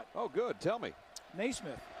actually saw it. Oh, good. Tell me.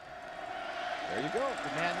 Naismith. There you go.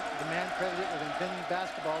 The man credited with inventing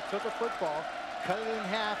basketball took a football, cut it in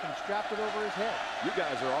half, and strapped it over his head. You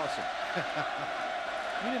guys are awesome.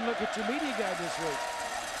 You didn't look at your media guide this week.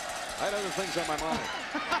 I had other things on my mind.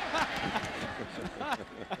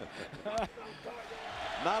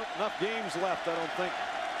 Not enough games left, I don't think,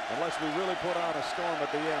 unless we really put on a storm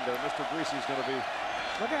at the end. Mr. Greasy's going to be.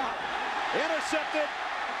 Look out. Intercepted.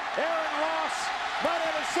 Aaron Ross might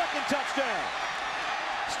have his second touchdown.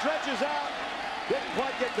 Stretches out. Didn't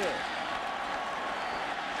quite get there.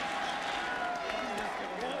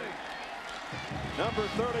 Number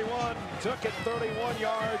 31 took it 31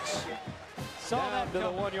 yards. Saw down that to the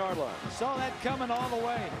coming. 1 yard line. Saw that coming all the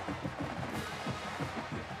way.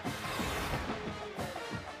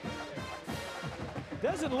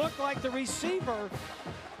 Doesn't look like the receiver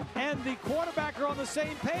and the quarterback are on the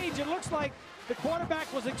same page. It looks like the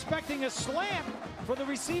quarterback was expecting a slant for the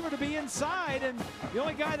receiver to be inside, and the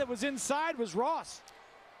only guy that was inside was Ross.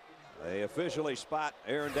 They officially spot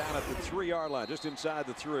Aaron down at the 3 yard line, just inside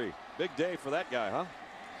the 3. Big day for that guy, huh?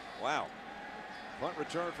 Wow. Punt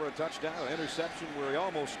return for a touchdown, an interception where he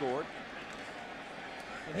almost scored.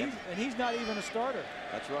 And he's not even a starter.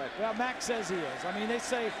 That's right. Well, Mac says he is. I mean, they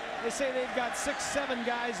say they've got 6-7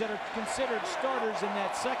 guys that are considered starters in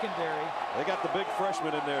that secondary. They got the big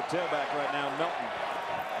freshman in there, tailback right now, Melton.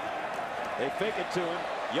 They fake it to him.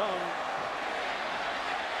 Young.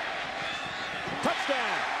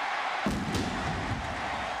 Touchdown.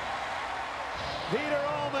 Peter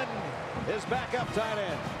Ullman is back up tight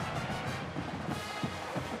end.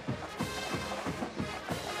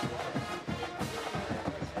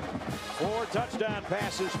 Four touchdown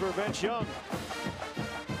passes for Vince Young.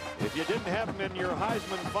 If you didn't have him in your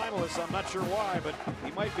Heisman finalists, I'm not sure why, but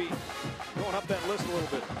he might be going up that list a little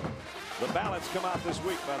bit. The ballots come out this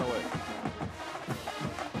week, by the way.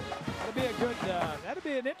 That'll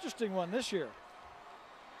be an interesting one this year.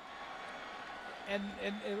 And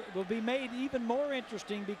it will be made even more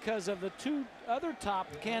interesting because of the two other top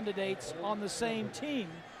candidates on the same team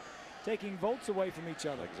taking votes away from each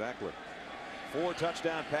other. Exactly. 4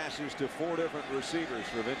 touchdown passes to 4 different receivers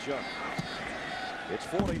for Vince Young. It's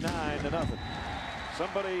 49-0.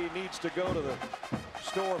 Somebody needs to go to the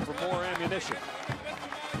store for more ammunition.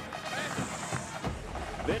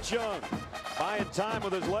 Vince Young buying time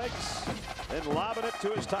with his legs and lobbing it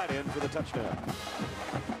to his tight end for the touchdown.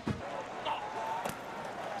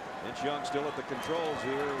 Vince Young still at the controls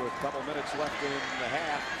here with a couple minutes left in the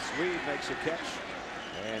half. Swede makes a catch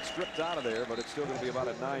and stripped out of there, but it's still going to be about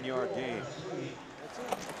a 9-yard gain.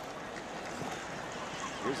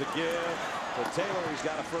 Here's a give to Taylor. He's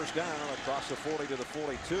got a first down across the 40 to the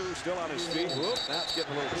 42. Still on his feet. Whoop, now it's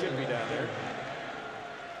getting a little chippy down there.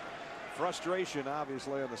 Frustration,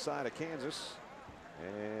 obviously, on the side of Kansas.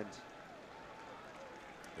 And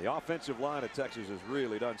the offensive line of Texas has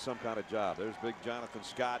really done some kind of job. There's big Jonathan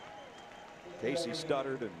Scott. Casey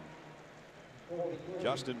Studdard and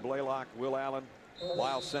Justin Blaylock, Will Allen,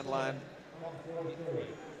 Lyle Sentline.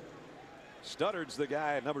 Studdard's the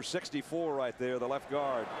guy at number 64 right there, the left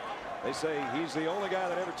guard. They say he's the only guy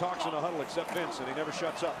that ever talks in a huddle except Vince, and he never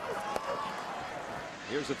shuts up.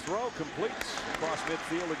 Here's a throw, completes across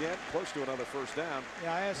midfield again, close to another first down.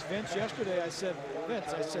 Yeah, I asked Vince yesterday, I said,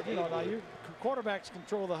 Vince, I said, you know, now your quarterbacks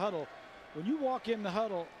control the huddle. When you walk in the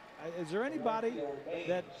huddle, is there anybody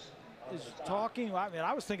that is talking? I mean,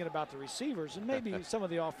 I was thinking about the receivers and maybe some of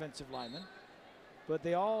the offensive linemen, but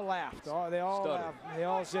they all laughed. They all laughed. They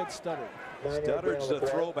all said Studdard. Studdard's the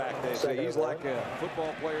throwback, they say. He's like a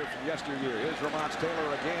football player from yesteryear. Here's Ramon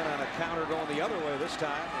Taylor again on a counter going the other way this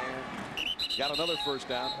time, and got another first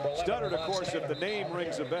down. Studdard, of course, if the name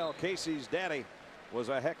rings a bell, Casey's daddy was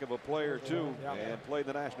a heck of a player too, and played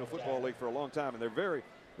in the National Football League for a long time. And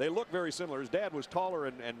they look very similar. His dad was taller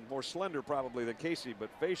and more slender probably than Casey, but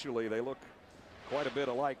facially they look quite a bit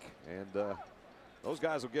alike, and those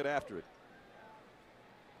guys will get after it.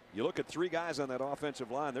 You look at three guys on that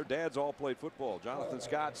offensive line, their dads all played football. Jonathan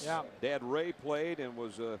Scott's dad Ray played and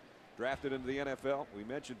was drafted into the NFL. We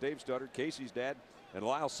mentioned Dave Studdard, Casey's dad, and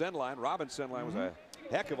Lyle Sentline. Robin Sentline was a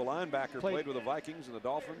heck of a linebacker, played with the Vikings and the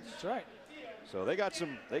Dolphins. That's right. So they got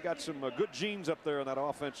some good genes up there in that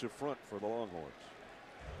offensive front for the Longhorns.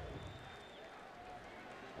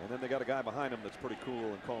 And then they got a guy behind him that's pretty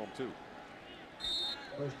cool and calm too.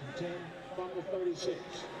 First and 10 from the 36.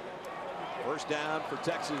 First down for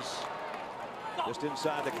Texas, just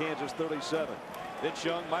inside the Kansas 37. Vince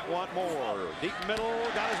Young might want more. Deep middle,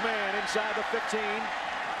 got his man inside the 15.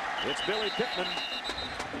 It's Billy Pittman,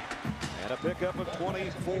 and a pickup of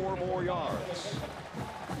 24 more yards.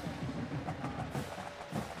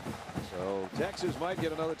 So Texas might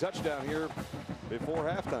get another touchdown here before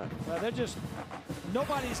halftime.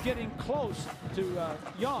 Nobody's getting close to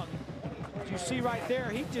Young. As you see right there,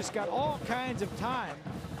 he just got all kinds of time.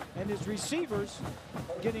 And his receivers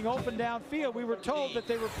getting open downfield. We were told that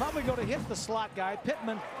they were probably going to hit the slot guy,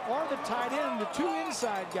 Pittman, or the tight end. The two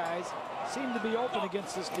inside guys seem to be open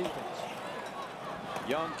against this defense.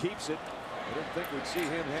 Young keeps it. I didn't think we'd see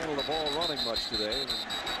him handle the ball running much today. And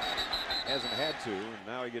hasn't had to. And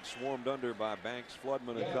now he gets swarmed under by Banks,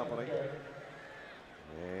 Floodman, and company.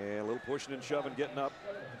 And a little pushing and shoving, getting up.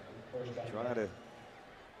 Trying to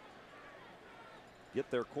get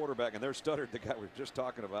their quarterback, and there's Studdard, the guy we were just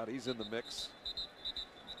talking about. He's in the mix.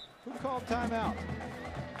 Who called timeout?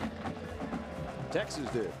 Texas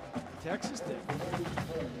did. Texas did.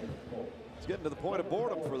 It's getting to the point of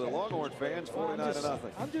boredom for the Longhorn fans, 49-0.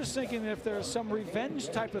 I'm just thinking if there's some revenge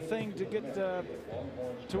type of thing to get to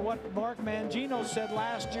what Mark Mangino said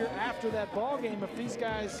last year after that ball game. If these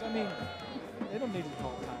guys, I mean, they don't need to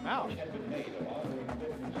call timeout.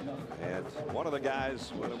 And one of the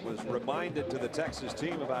guys, when it was reminded to the Texas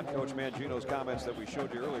team about Coach Mangino's comments that we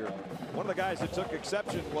showed you earlier, one of the guys that took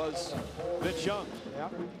exception was Vince Young.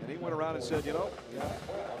 And he went around and said, you know,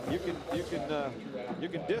 you can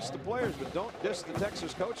diss the players, but don't diss the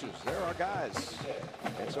Texas coaches. They're our guys.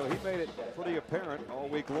 And so he made it pretty apparent all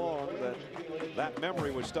week long that that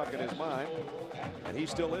memory was stuck in his mind. And he's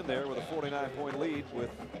still in there with a 49-point lead with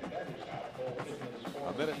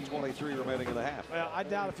a minute and 23 remaining in the half. Well, I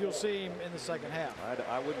doubt if you'll see him in the second half.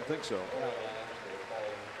 I wouldn't think so.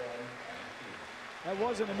 That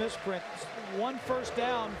wasn't a misprint. One first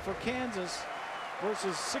down for Kansas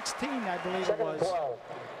versus 16, I believe it was,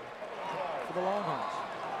 for the Longhorns.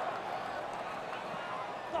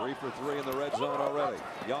 3 for 3 in the red zone already.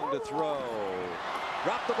 Young to throw.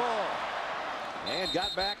 Dropped the ball. And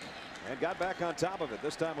got back on top of it,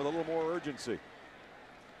 this time with a little more urgency.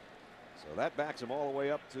 So that backs him all the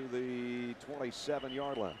way up to the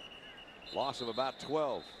 27-yard line. Loss of about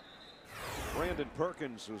 12. Brandon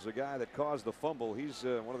Perkins was the guy that caused the fumble. He's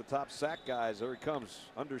one of the top sack guys. There he comes,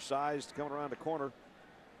 undersized, coming around the corner.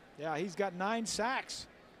 Yeah, he's got 9 sacks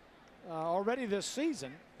already this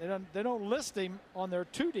season. They don't list him on their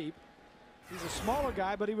 2 deep. He's a smaller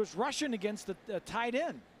guy, but he was rushing against the tight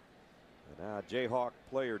end. And now Jayhawk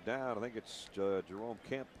player down. I think it's Jerome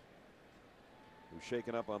Kemp who's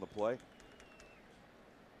shaken up on the play.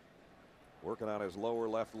 Working on his lower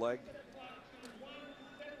left leg.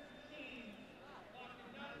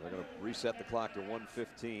 They're going to reset the clock to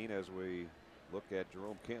 1:15 as we look at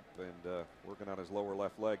Jerome Kemp and working on his lower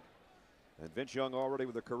left leg. And Vince Young already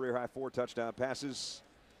with a career high 4 touchdown passes.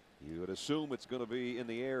 You would assume it's going to be in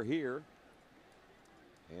the air here.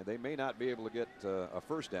 And they may not be able to get a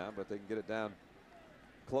first down, but they can get it down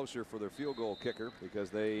closer for their field goal kicker because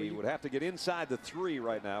they would have to get inside the 3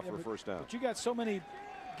 right now for a first down. But you got so many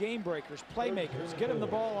game breakers, playmakers. Get them the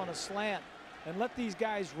ball on a slant and let these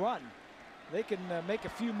guys run. they can make a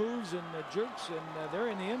few moves and jerks, and they're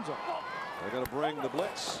in the end zone. They're going to bring the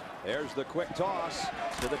blitz. There's the quick toss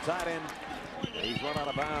to the tight end. He's run out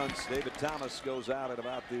of bounds. David Thomas goes out at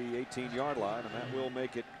about the 18-yard line, and that will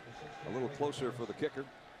make it a little closer for the kicker.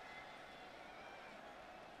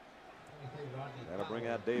 That'll bring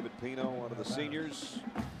out David Pino, one of the seniors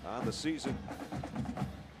on the season.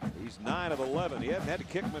 He's 9 of 11. He hasn't had to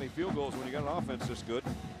kick many field goals when you got an offense this good.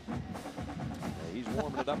 He's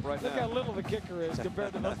warming it up right now. Look how little the kicker is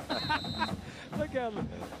compared to the. Look how.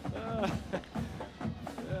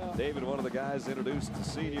 David, one of the guys introduced the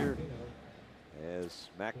senior, as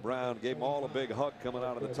Mac Brown gave them all a big hug coming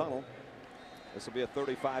out of the tunnel. This will be a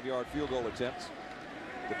 35-yard field goal attempt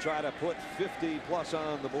to try to put 50+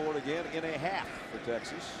 on the board again in a half for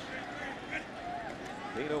Texas.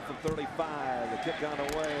 Pino from 35, the kick on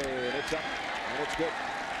the way, and it's up, and it's good.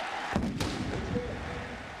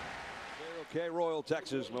 Okay, Royal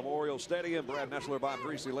Texas Memorial Stadium. Brad Nessler, Bob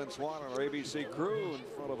Greasy, Lynn Swan, and our ABC crew in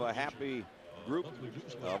front of a happy group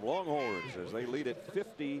of Longhorns as they lead it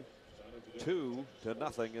 52-0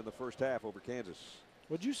 in the first half over Kansas.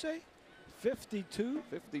 What'd you say? 52?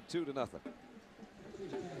 52-0.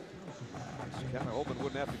 Just kind of hoping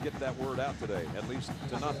wouldn't have to get that word out today, at least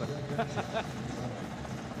to nothing.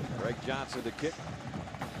 Greg Johnson to kick.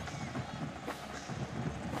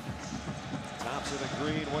 Thompson and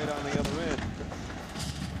Green wait on the other end.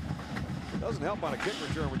 Doesn't help on a kick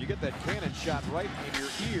return when you get that cannon shot right in your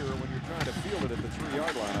ear when you're trying to field it at the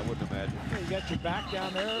 3-yard line, I wouldn't imagine. Yeah, you got your back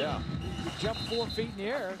down there. Yeah. You jumped 4 feet in the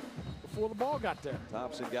air before the ball got there.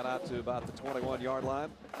 Thompson got out to about the 21-yard line.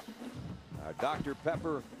 Our Dr.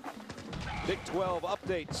 Pepper Big 12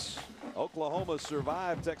 updates. Oklahoma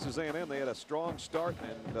survived Texas A&M. They had a strong start,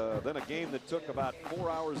 and then a game that took about 4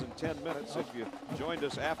 hours and 10 minutes. If you joined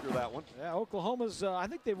us after that one. Yeah, Oklahoma's, I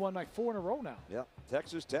think they've won like 4 in a row now. Yeah,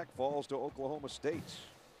 Texas Tech falls to Oklahoma State.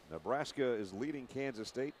 Nebraska is leading Kansas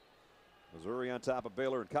State. Missouri on top of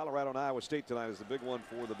Baylor, and Colorado and Iowa State tonight is the big one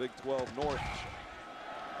for the Big 12 North.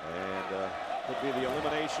 And could be the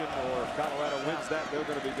elimination, or if Colorado wins that, they're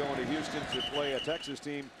going to be going to Houston to play a Texas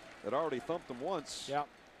team that already thumped them once. Yeah,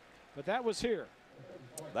 but that was here.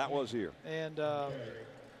 That was here. And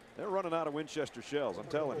they're running out of Winchester shells, I'm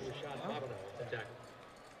telling you.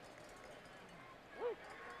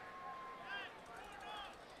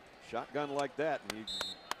 Shotgun like that, and you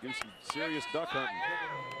do some serious duck hunting.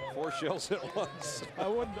 4 shells at once. I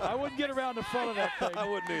wouldn't get around the front of that thing. I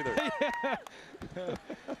wouldn't either.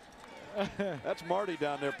 That's Marty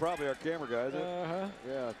down there, probably our camera guy, isn't it?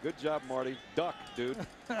 Yeah, good job, Marty. Duck, dude.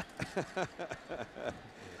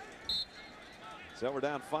 So we're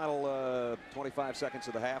down final 25 seconds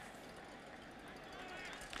of the half.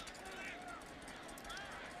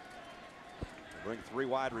 Bring 3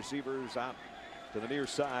 wide receivers out to the near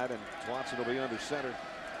side, and Swanson will be under center.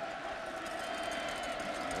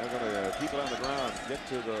 They're going to keep it on the ground, get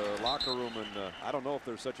to the locker room, and I don't know if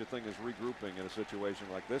there's such a thing as regrouping in a situation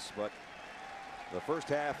like this, but the first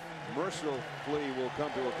half mercifully will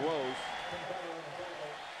come to a close.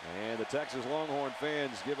 And the Texas Longhorn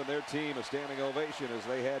fans giving their team a standing ovation as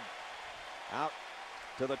they head out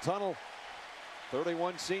to the tunnel.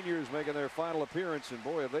 31 seniors making their final appearance, and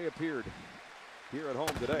boy, have they appeared here at home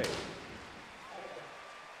today.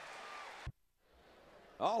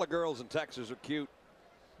 All the girls in Texas are cute,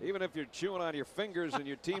 even if you're chewing on your fingers and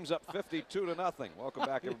your team's up 52-0. Welcome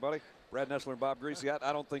back, everybody. Brad Nessler and Bob Greasy.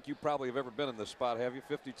 I don't think you probably have ever been in this spot, have you?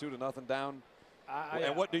 52-0 down.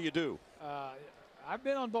 And what do you do? I've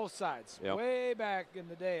been on both sides. Yep. Way back in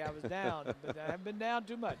the day, I was down, but I haven't been down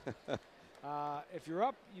too much. If you're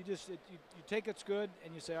up, you take it's good,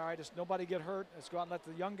 and you say, all right, just nobody get hurt. Let's go out and let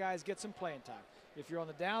the young guys get some playing time. If you're on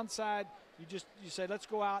the downside, you say, let's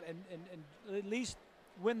go out and at least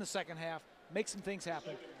win the second half, make some things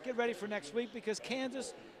happen, get ready for next week, because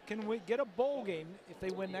Kansas can get a bowl game if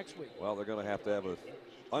they win next week. Well, they're going to have an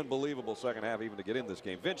unbelievable second half even to get in this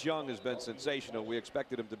game. Vince Young has been sensational. We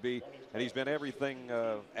expected him to be, and he's been everything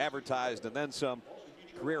advertised and then some.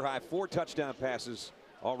 Career high 4 touchdown passes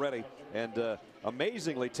already, and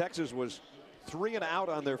amazingly, Texas was 3 and out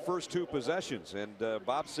on their first 2 possessions, and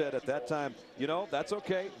Bob said at that time, you know, that's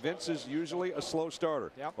okay. Vince is usually a slow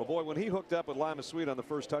starter. Yep. Well, boy, when he hooked up with Lima Sweet on the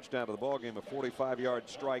first touchdown of the ball game, a 45-yard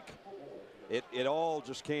strike, it all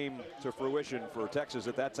just came to fruition for Texas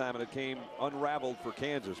at that time, and it came unraveled for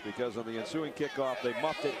Kansas, because on the ensuing kickoff, they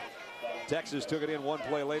muffed it. Texas took it in 1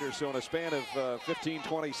 play later, so in a span of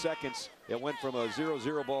 15-20 seconds, it went from a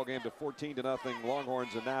 0-0 ball game to 14-0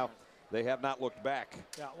 Longhorns, and now they have not looked back.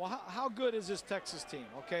 Yeah, well, how good is this Texas team,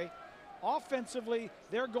 okay? Offensively,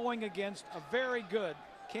 they're going against a very good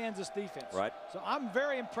Kansas defense. Right. So I'm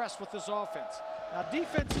very impressed with this offense. Now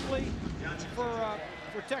defensively for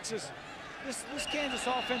Texas, this Kansas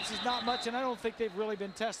offense is not much, and I don't think they've really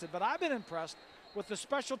been tested. But I've been impressed with the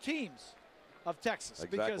special teams of Texas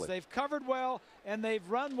because they've covered well and they've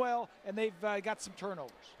run well and they've got some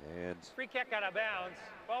turnovers. And Free kick out of bounds.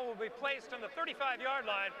 Ball will be placed on the 35-yard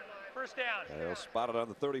line. First down. they'll spot it on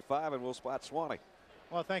the 35, and we'll spot Swanee.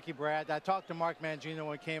 Well, thank you, Brad. I talked to Mark Mangino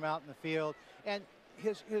when he came out in the field, and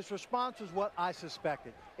his response was what I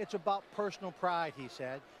suspected. It's about personal pride, he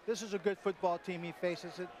said. This is a good football team. He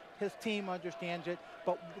faces it. His team understands it,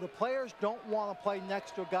 but the players don't want to play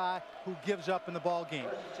next to a guy who gives up in the ball game.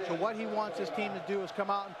 So what he wants his team to do is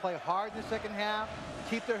come out and play hard in the second half,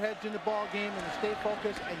 keep their heads in the ball game and stay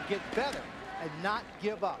focused and get better and not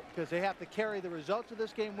give up, because they have to carry the results of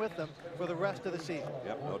this game with them for the rest of the season.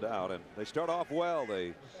 Yep, no doubt. And they start off well.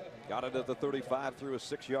 They got it at the 35 through a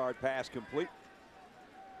 6-yard pass complete.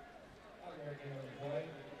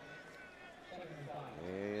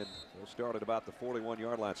 And they'll start at about the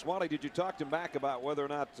 41-yard line. Swanee, did you talk to Mac about whether or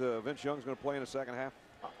not Vince Young's going to play in the second half?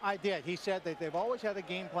 I did. He said that they've always had a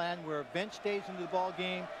game plan where Vince stays into the ball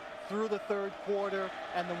game through the third quarter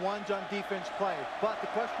and the ones on defense play. But the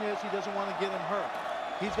question is, he doesn't want to get him hurt.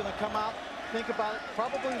 He's going to come out, think about it,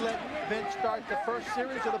 probably let Vince start the first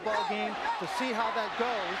series of the ball game to see how that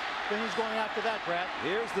goes. Then he's going after that, Brad.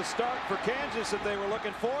 Here's the start for Kansas that they were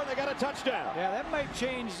looking for. They got a touchdown. Yeah, that might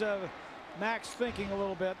change Mac's thinking a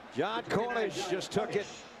little bit. John Cornish just took it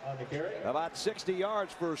about 60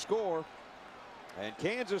 yards for a score, and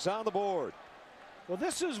Kansas on the board. Well,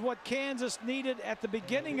 this is what Kansas needed at the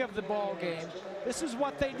beginning of the ball game. This is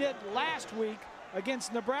what they did last week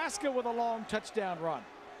against Nebraska with a long touchdown run.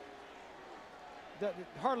 That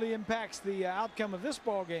hardly impacts the outcome of this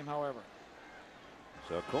ball game, however.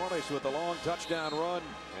 So Cornish with the long touchdown run,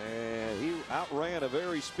 and he outran a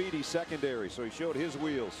very speedy secondary, so he showed his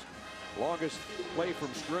wheels. Longest play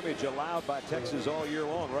from scrimmage allowed by Texas all year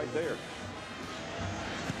long right there.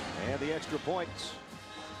 And the extra points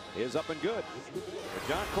is up and good. But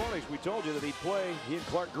John Cornish, we told you that he'd play. He and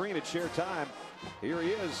Clark Green had shared time. Here he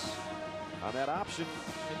is on that option,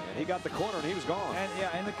 and he got the corner and he was gone. And yeah,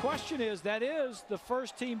 and the question is, that is the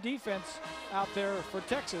first team defense out there for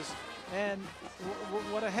Texas, and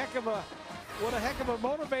what a heck of a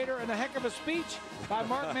motivator and a heck of a speech by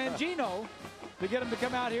Mark Mangino to get them to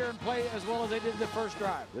come out here and play as well as they did the first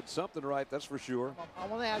drive. Did something right, that's for sure. I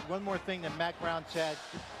want to add one more thing that Mack Brown said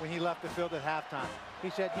when he left the field at halftime. He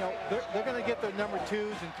said, you know, they're going to get their number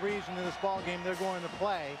 2s and 3s into this ball game. They're going to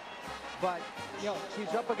play. But, you know, he's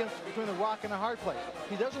up against between a rock and a hard place.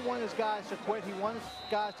 He doesn't want his guys to quit. He wants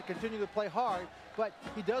guys to continue to play hard, but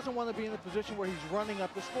he doesn't want to be in a position where he's running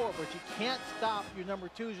up the score. But you can't stop your number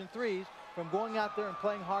 2s and 3s from going out there and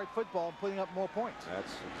playing hard football and putting up more points.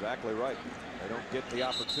 That's exactly right. They don't get the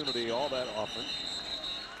opportunity all that often.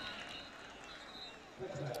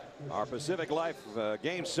 Our Pacific Life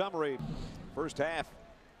game summary. First half,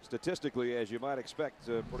 statistically, as you might expect,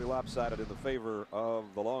 pretty lopsided in the favor of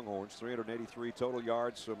the Longhorns. 383 total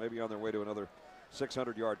yards, so maybe on their way to another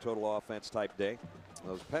 600-yard total offense type day.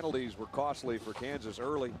 Those penalties were costly for Kansas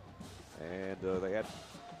early, and they had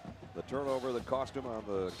the turnover that cost him on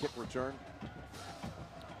the kick return.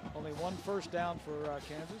 Only one first down for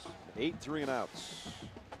Kansas. 8 3-and-outs.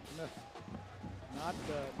 Not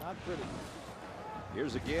pretty.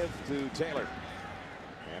 Here's a give to Taylor.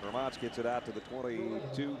 And Ramots gets it out to the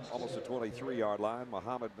 22, almost the 23-yard line.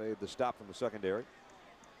 Muhammad made the stop from the secondary.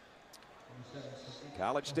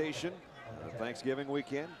 College Station, Thanksgiving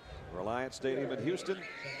weekend. Reliance Stadium in Houston.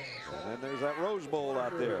 And then there's that Rose Bowl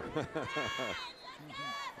out there. Well,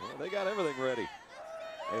 they got everything ready.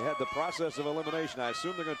 They had the process of elimination. I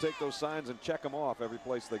assume they're going to take those signs and check them off every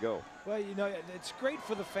place they go. Well, you know, it's great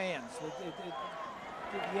for the fans.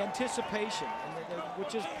 The anticipation,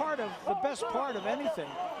 which is part of the best part of anything,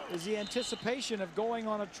 is the anticipation of going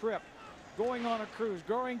on a trip, going on a cruise,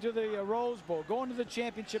 going to the Rose Bowl, going to the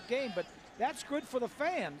championship game. But that's good for the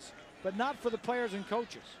fans, but not for the players and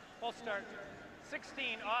coaches. Full start.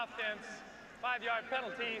 16 offense. 5-yard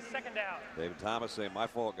penalty, second down. David Thomas saying, my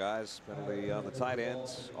fault, guys. Penalty on the tight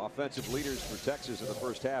ends. Offensive leaders for Texas in the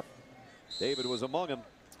first half. David was among them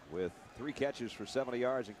with 3 catches for 70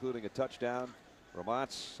 yards, including a touchdown.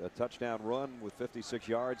 Ramots a touchdown run with 56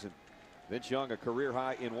 yards, and Vince Young a career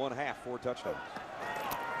high in 1 half, 4 touchdowns.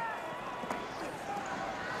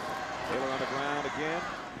 Taylor on the ground again.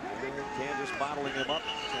 And Kansas bottling him up,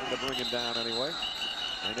 trying to bring him down anyway.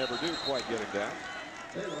 They never do quite get him down.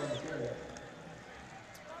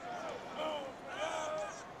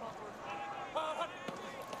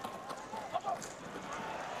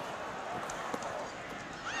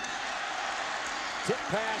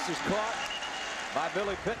 is caught by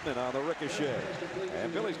Billy Pittman on the ricochet.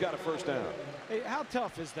 And Billy's got a first down. Hey, how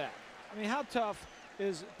tough is that? I mean, how tough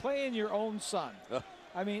is playing your own son?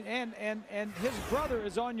 I mean, and his brother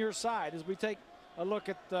is on your side as we take a look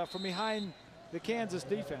at from behind the Kansas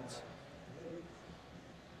defense.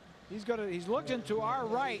 He's looking to our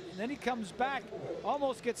right, and then he comes back,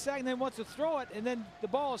 almost gets sacked, and then wants to throw it, and then the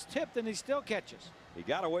ball is tipped, and he still catches. He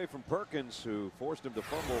got away from Perkins, who forced him to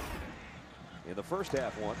fumble in the first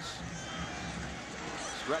half once.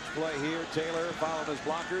 Stretch play here. Taylor following his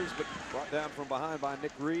blockers, but brought down from behind by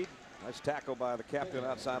Nick Reed. Nice tackle by the captain,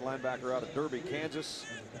 outside linebacker out of Derby, Kansas.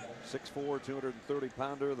 6'4",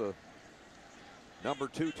 230-pounder, the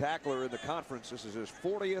 #2 tackler in the conference. This is his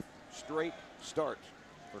 40th straight start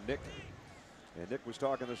for Nick. And Nick was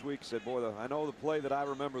talking this week, said, boy, I know the play that I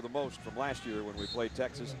remember the most from last year when we played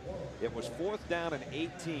Texas. It was 4th down and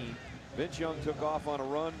 18. Vince Young took off on a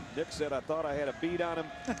run. Nick said, I thought I had a beat on him.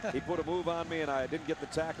 He put a move on me, and I didn't get the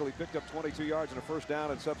tackle. He picked up 22 yards and a first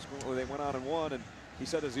down, and subsequently they went on and won. And he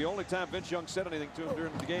said, it's the only time Vince Young said anything to him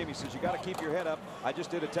during the game. He says, you got to keep your head up. I just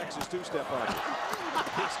did a Texas two-step on you.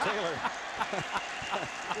 Here's Taylor.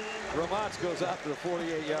 Ramatz goes out to the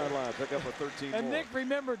 48-yard line, pick up a 13 And more. Nick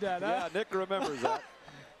remembered that, huh? Yeah, Nick remembers that.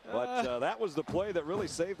 But that was the play that really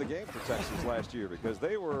saved the game for Texas last year, because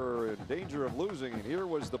they were in danger of losing. And here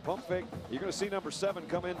was the pump fake. You're going to see number 7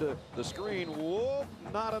 come into the screen. Whoop,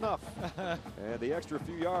 not enough. And the extra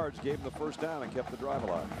few yards gave him the first down and kept the drive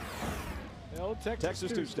alive. The old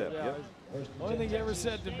Texas two-step. Yeah. Yep. Only thing you ever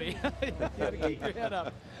said to me. You got to keep your head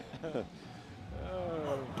up.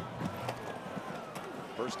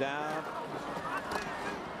 First down.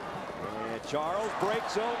 And Charles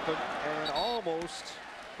breaks open and almost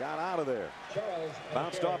got out of there.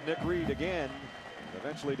 Bounced off Nick Reed again.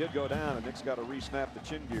 Eventually did go down, and Nick's got to re-snap the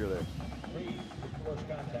chin gear there.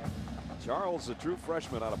 Charles, a true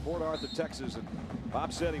freshman out of Port Arthur, Texas, and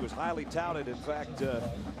Bob said he was highly touted. In fact,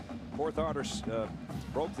 Port Arthur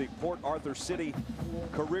broke the Port Arthur City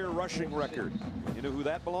career rushing record. You know who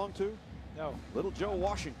that belonged to? No. Little Joe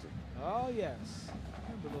Washington. Oh, yes.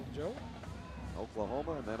 Remember Little Joe?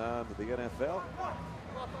 Oklahoma, and then on to the NFL.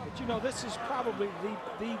 But you know, this is probably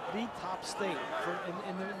the top state for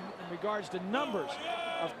in regards to numbers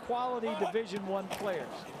of quality Division I players.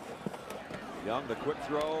 Young, the quick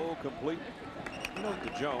throw, complete. You know,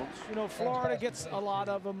 to Jones. You know, Florida gets a lot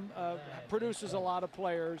of them, produces a lot of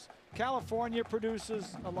players. California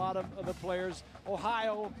produces a lot of the players.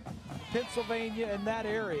 Ohio, Pennsylvania, in that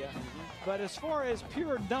area. But as far as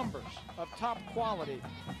pure numbers of top quality,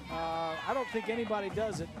 I don't think anybody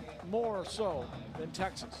does it more so than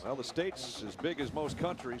Texas. Well, the state's as big as most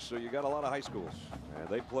countries, so you got a lot of high schools. And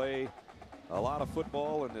they play a lot of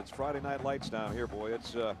football, and it's Friday night lights down here, boy.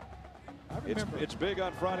 It's big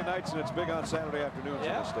on Friday nights, and it's big on Saturday afternoons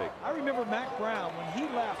in the state. I remember Mac Brown when he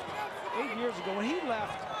left 8 years ago, when he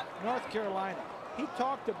left North Carolina. He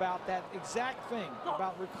talked about that exact thing,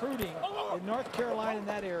 about recruiting in North Carolina in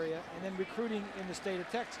that area, and then recruiting in the state of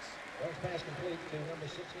Texas. Pass complete to number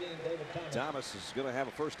 16, David Thomas. Thomas is going to have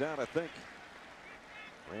a first down, I think.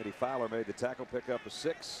 Randy Fowler made the tackle, pick up a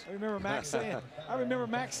 6. I remember Mac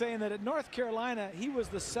saying that at North Carolina he was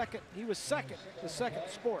the second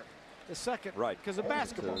sport. The second, right, because of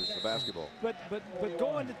basketball. The basketball. But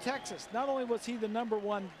going to Texas, not only was he the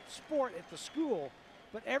 #1 sport at the school,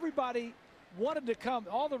 but everybody wanted to come.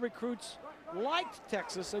 All the recruits liked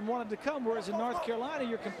Texas and wanted to come, whereas in North Carolina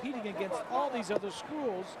you're competing against all these other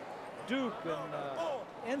schools, Duke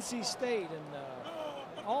and NC State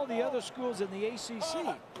and all the other schools in the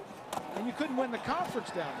ACC, and you couldn't win the conference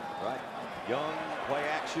down there. Right. Young, play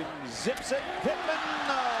action, zips it. Pittman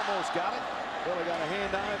almost got it. Billy got a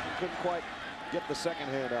hand on it, couldn't quite get the second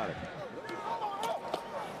hand on it.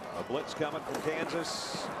 A blitz coming from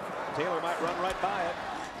Kansas. Taylor might run right by it.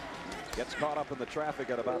 Gets caught up in the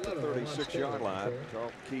traffic at about the 36-yard line.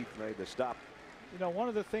 Charles Keith made the stop. You know, one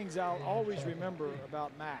of the things I'll always remember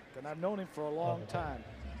about Mac, and I've known him for a long time,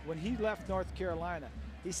 when he left North Carolina,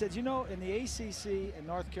 he said, you know, in the ACC and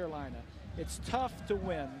North Carolina, it's tough to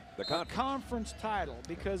win a conference title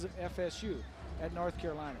because of FSU at North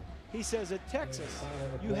Carolina. He says at Texas,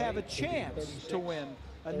 you have a chance to win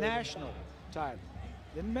a national title.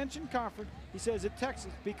 Didn't mention conference. He says at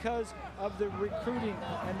Texas, because of the recruiting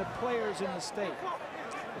and the players in the state.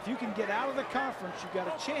 If you can get out of the conference, you've got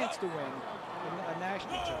a chance to win a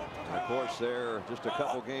national title. Of course, they're just a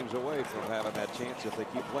couple games away from having that chance if they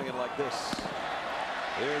keep playing like this.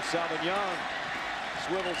 Here's Selvin Young.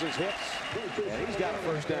 Swivels his hips, and he's got a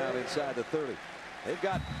first down inside the 30. They've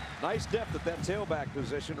got nice depth at that tailback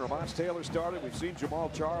position. Ramatz Taylor started. We've seen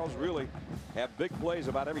Jamal Charles really have big plays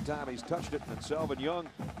about every time he's touched it. And Selvin Young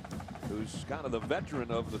who's kind of the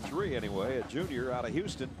veteran of the three anyway, a junior out of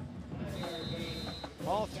Houston.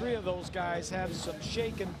 All three of those guys have some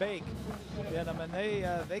shake and bake in them, and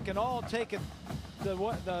they can all take it the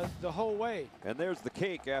whole way. And there's the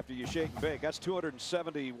cake after you shake and bake. That's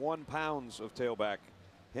 271 pounds of tailback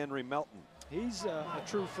Henry Melton. He's a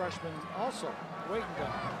true freshman also, waiting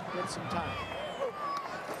to get some time.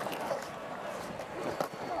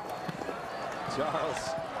 Charles,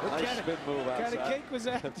 nice spin move outside. What kind of cake was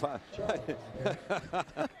that?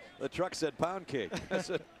 The truck said pound cake.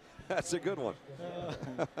 That's a good one.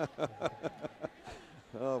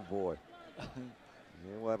 Oh boy. Yeah,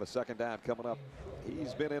 we'll have a second down coming up.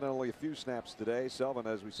 He's been in only a few snaps today. Selvin,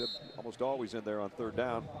 as we said, almost always in there on third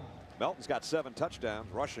down. Melton's got 7 touchdowns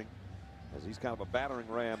rushing, as he's kind of a battering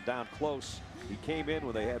ram down close. He came in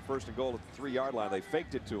when they had first and goal at the 3-yard line. They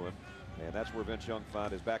faked it to him, and that's where Vince Young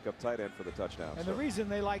found his backup tight end for the touchdown. And the reason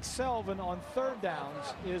they like Selvin on third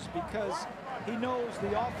downs is because he knows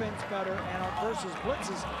the offense better, and versus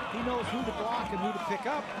blitzes, he knows who to block and who to pick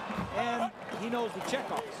up, and he knows the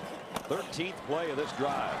checkoffs. 13th play of this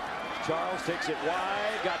drive. Charles takes it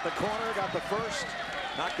wide, got the corner, got the first.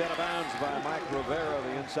 Knocked out of bounds by Mike Rivera,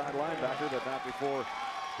 the inside linebacker, but not before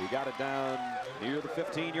he got it down near the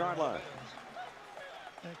 15-yard line.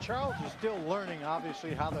 And Charles is still learning,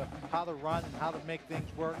 obviously, how to run and how to make things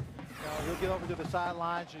work. He'll get over to the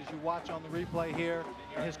sidelines as you watch on the replay here,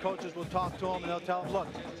 and his coaches will talk to him and they'll tell him, look,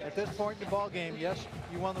 at this point in the ball game, yes,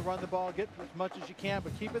 you want to run the ball, get as much as you can,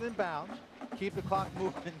 but keep it in bounds, keep the clock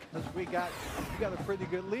moving, because we got a pretty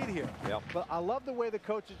good lead here. Yep. But I love the way the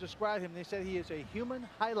coaches described him. They said he is a human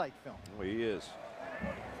highlight film. Well, he is.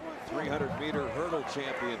 300-meter hurdle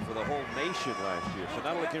champion for the whole nation last year. So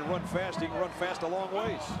not only can he run fast, he can run fast a long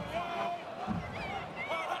ways.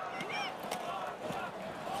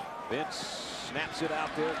 Vince snaps it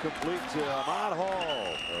out there, complete to Ahmad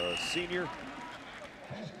Hall, a senior.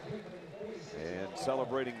 And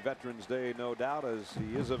celebrating Veterans Day, no doubt, as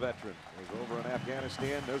he is a veteran. He's over in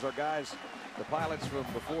Afghanistan. There's our guys, the pilots from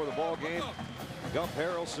before the ball game. Gump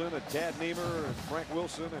Harrelson and Tad Niemer and Frank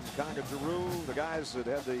Wilson and Conga Giroux, the guys that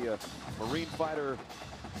had the Marine Fighter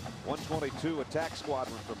 122 attack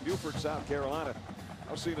squadron from Beaufort, South Carolina.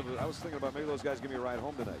 I was thinking about maybe those guys give me a ride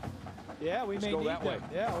home tonight. Yeah, we may need them.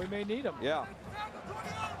 Yeah, we may need them. Yeah.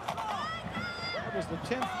 That was the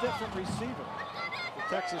 10th different receiver that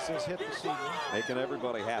Texas has hit this season. Making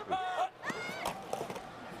everybody happy.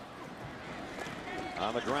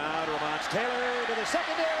 On the ground, Ramon Taylor to the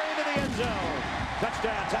secondary, into the end zone.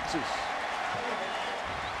 Touchdown, Texas.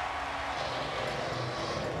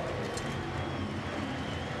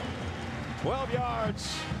 "12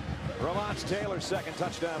 yards. Ramon Taylor's second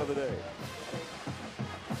touchdown of the day.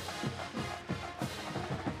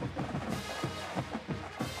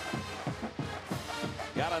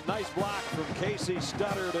 Got a nice block from Casey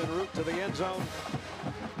Studdard en route to the end zone.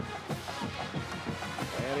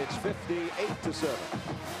 And it's 58-7.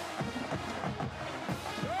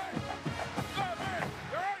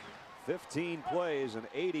 15 plays and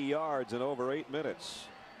 80 yards in over 8 minutes.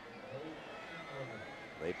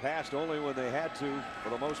 They passed only when they had to, for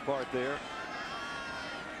the most part there.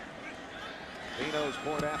 Pino's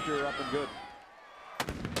point after, up and good.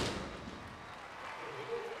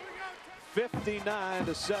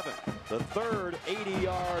 59-7. The third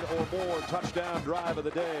 80-yard or more touchdown drive of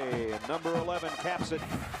the day. And number 11 caps it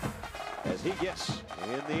as he gets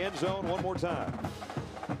in the end zone one more time.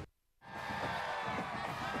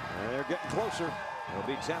 And they're getting closer. They'll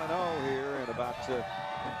be 10-0 here in about an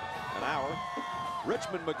hour.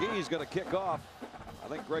 Richmond McGee's going to kick off. I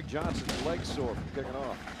think Greg Johnson's leg sore from kicking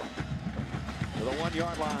off. To the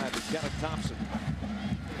 1-yard line to Kenneth Thompson.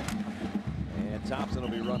 And Thompson will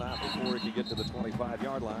be run out before he can get to the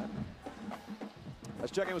 25-yard line.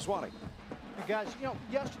 Let's check in with Swanee. Hey guys, you know,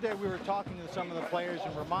 yesterday we were talking to some of the players,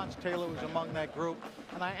 and Ramon Taylor was among that group.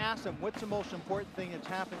 And I asked him, what's the most important thing that's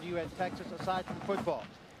happened to you at Texas aside from football?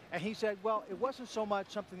 And he said, well, it wasn't so much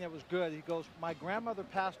something that was good. He goes, my grandmother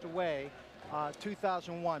passed away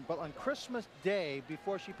 2001, but on Christmas Day,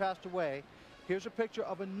 before she passed away, here's a picture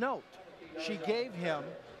of a note she gave him.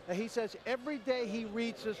 And he says every day he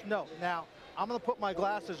reads this note. Now, I'm going to put my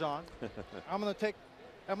glasses on. I'm going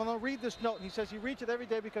to read this note. And he says he reads it every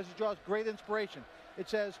day because he draws great inspiration. It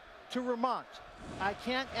says, to Ramon, I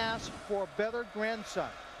can't ask for a better grandson.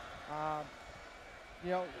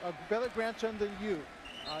 You know, a better grandson than you.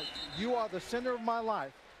 You are the center of my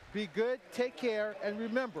life. Be good, take care, and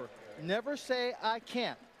remember, never say I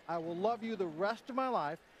can't. I will love you the rest of my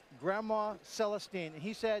life, Grandma Celestine. And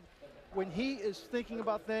he said, when he is thinking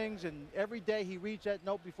about things and every day he reads that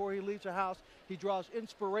note before he leaves the house, he draws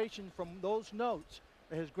inspiration from those notes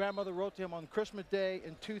his grandmother wrote to him on Christmas Day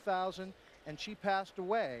in 2000, and she passed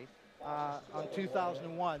away on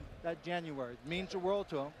 2001, that January. It means the world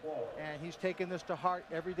to him, and he's taken this to heart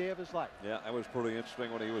every day of his life. Yeah, that was pretty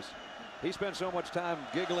interesting when he spent so much time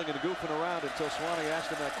giggling and goofing around until Swanee asked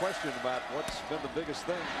him that question about what's been the biggest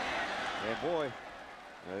thing. And boy,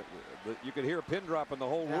 you could hear a pin drop in the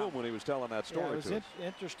whole room when he was telling that story. It was to us.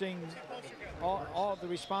 interesting, all the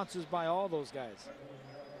responses by all those guys.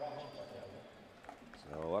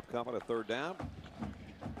 So upcoming a third down.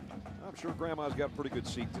 I'm sure Grandma's got a pretty good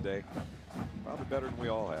seat today. Probably better than we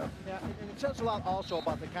all have. Yeah, and it says a lot also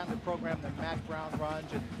about the kind of program that Mac Brown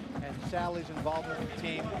runs and Sally's involvement with the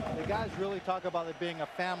team. The guys really talk about it being a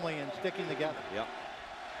family and sticking together. Yep.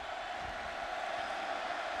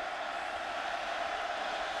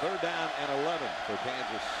 Third down and 11 for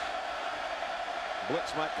Kansas.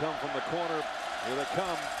 Blitz might come from the corner. Here they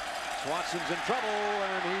come. Swanson's in trouble,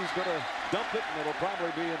 and he's going to dump it, and it'll probably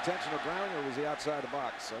be intentional grounding, or was he outside the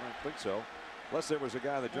box? I don't think so. Unless there was a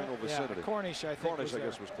guy in the general vicinity. Yeah, Cornish, I think. Cornish, I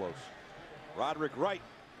guess, was close. Roderick Wright.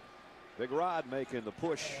 Big Rod making the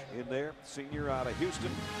push in there. Senior out of Houston.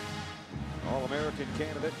 All-American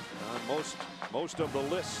candidate on most of the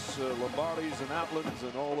lists, Lombardi's and Outlands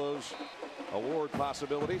and all those award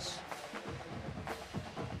possibilities.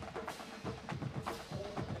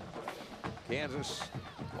 Kansas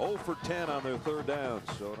 0 for 10 on their third down.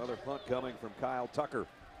 So another punt coming from Kyle Tucker.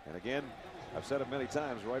 And again, I've said it many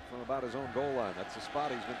times, right from about his own goal line. That's the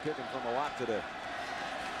spot he's been kicking from a lot today.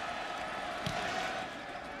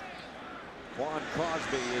 Quan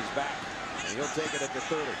Crosby is back, and he'll take it at the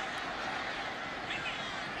 30.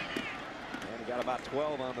 And he got about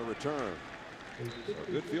 12 on the return. So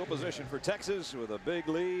good field position for Texas with a big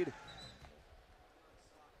lead.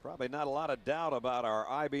 Probably not a lot of doubt about our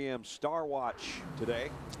IBM Star Watch today,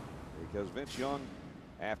 because Vince Young,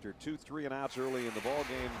 after 2 3-and-outs early in the ball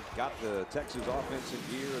game, got the Texas offense in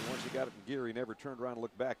gear, and once he got it in gear, he never turned around and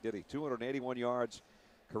looked back, did he? 281 yards,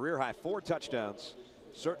 career high 4 touchdowns.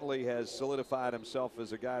 Certainly has solidified himself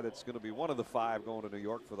as a guy that's going to be one of the 5 going to New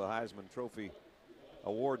York for the Heisman Trophy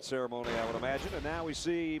award ceremony, I would imagine. And now we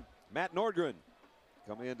see Matt Nordgren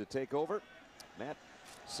come in to take over. Matt,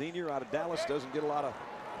 senior out of Dallas, doesn't get a lot of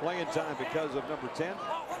playing time because of number 10.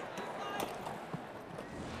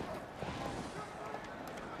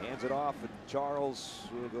 Hands it off, and Charles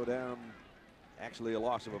will go down. Actually, a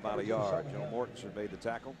loss of about a yard. Joe Mortensen made the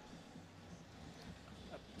tackle.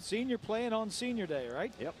 Senior playing on senior day,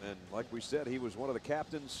 right? Yep, and like we said, he was one of the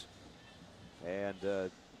captains. And,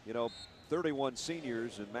 you know, 31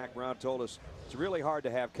 seniors, and Mac Brown told us it's really hard to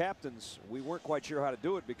have captains. We weren't quite sure how to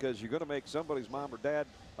do it because you're going to make somebody's mom or dad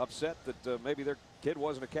upset that maybe their kid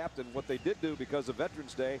wasn't a captain. What they did do, because of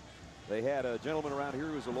Veterans Day, they had a gentleman around here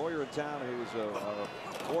who was a lawyer in town. He was a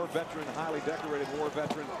war veteran, highly decorated war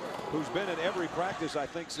veteran, who's been at every practice, I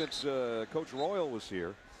think, since Coach Royal was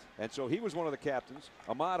here. And so he was one of the captains.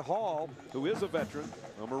 Ahmad Hall, who is a veteran,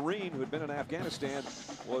 a Marine who had been in Afghanistan,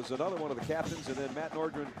 was another one of the captains. And then Matt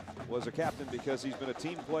Nordgren was a captain because he's been a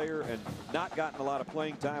team player and not gotten a lot of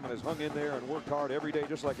playing time and has hung in there and worked hard every day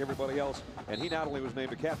just like everybody else. And he not only was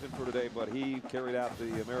named a captain for today, but he carried out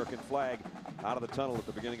the American flag out of the tunnel at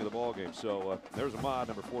the beginning of the ball game. So there's Ahmad,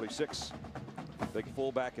 number 46. Big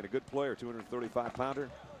fullback and a good player, 235-pounder.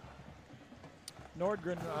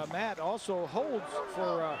 Nordgren, Matt, also holds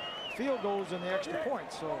for field goals and the extra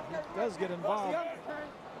points, so he does get involved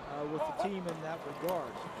with the team in that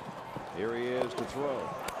regard. Here he is to throw.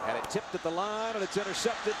 Had it tipped at the line, and it's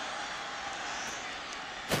intercepted.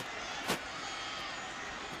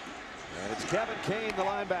 And it's Kevin Kane, the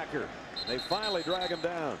linebacker. They finally drag him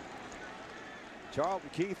down. Charlton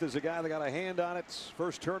Keith is the guy that got a hand on it.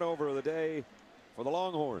 First turnover of the day for the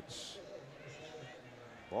Longhorns.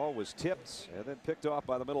 Ball was tipped and then picked off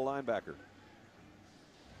by the middle linebacker.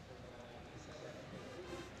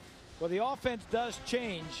 Well, the offense does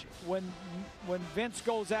change when Vince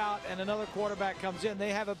goes out and another quarterback comes in.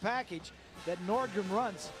 They have a package that Nordgren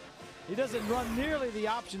runs. He doesn't run nearly the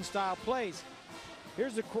option style plays.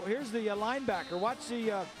 Here's the linebacker. Watch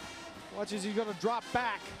as he's going to drop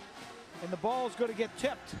back, and the ball is going to get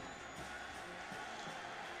tipped.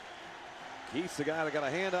 Keith's the guy that got a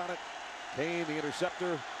hand on it. Kane, the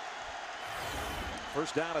interceptor.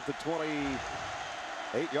 First down at the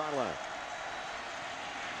 28-yard line.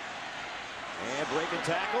 And breaking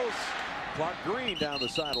tackles. Clark Green down the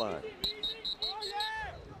sideline.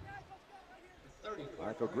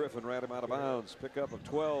 Michael Griffin ran him out of bounds. Pickup of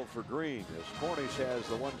 12 for Green, as Cornish has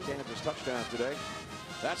the one Kansas touchdown today.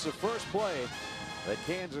 That's the first play that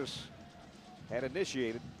Kansas had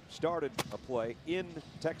started a play in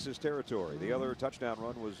Texas territory. The other touchdown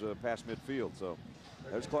run was past midfield. So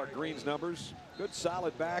There's Clark Green's numbers. Good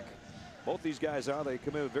solid back. Both these guys are. They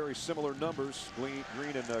come in with very similar numbers. Green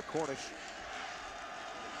and Cornish.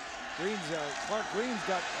 Clark Green's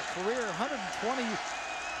got a career 120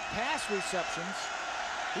 pass receptions.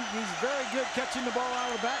 He's very good catching the ball out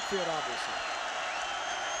of the backfield, obviously.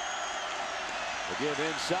 The give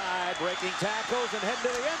inside, breaking tackles and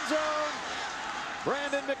heading to the end zone.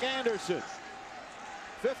 Brandon McAnderson.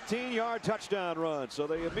 15-yard touchdown run. So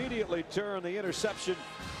they immediately turn the interception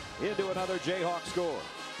into another Jayhawk score.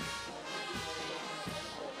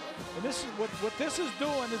 And this is what this is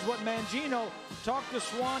doing is what Mangino talked to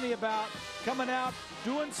Swanee about, coming out,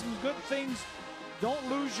 doing some good things. Don't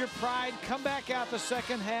lose your pride. Come back out the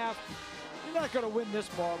second half. You're not going to win this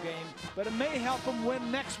ball game, but it may help them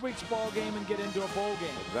win next week's ball game and get into a bowl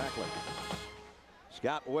game. Exactly.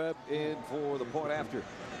 Scott Webb in for the point after.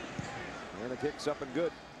 And the kick's up and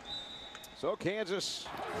good. So Kansas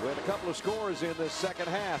with a couple of scores in this second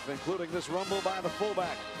half, including this rumble by the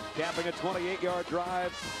fullback, capping a 28-yard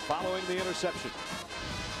drive following the interception.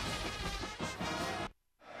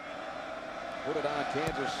 Put it on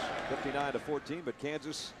Kansas 59-14, but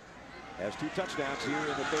Kansas has 2 touchdowns here in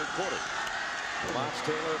the third quarter. Lamont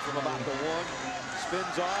Taylor from about the 1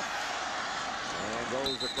 spins off and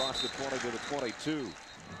goes across the 20 to the 22.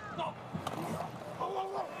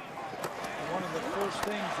 One of the first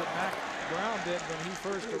things that Mac Brown did when he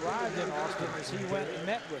first arrived in Austin is he went and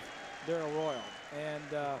met with Darrell Royal and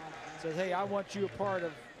said, hey, I want you a part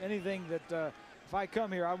of anything that if I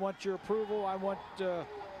come here, I want your approval. I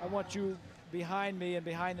want you behind me and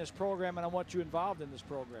behind this program, and I want you involved in this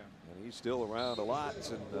program. And he's still around a lot,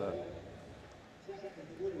 and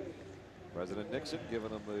President Nixon giving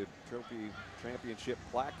him the trophy championship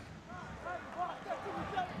plaque.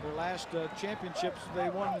 Their last championships, they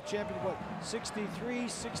won the championship, what, 63,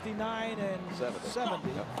 69, and 70.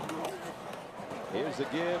 Yep. Here's the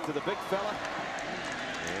give to the big fella.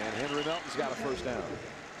 And Henry Melton's got a first down.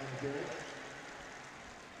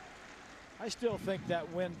 I still think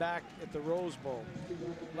that win back at the Rose Bowl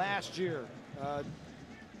last year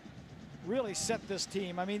really set this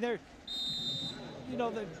team. I mean, they're, you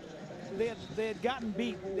know, they had gotten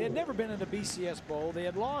beat. They had never been in the BCS Bowl. They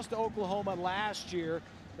had lost to Oklahoma last year.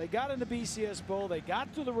 They got in the BCS Bowl. They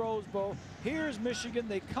got to the Rose Bowl. Here's Michigan.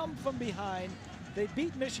 They come from behind. They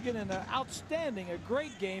beat Michigan in an outstanding, a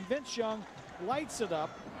great game. Vince Young lights it up.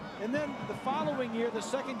 And then the following year, the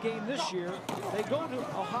second game this year, they go to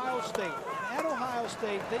Ohio State. At Ohio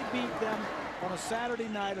State, they beat them on a Saturday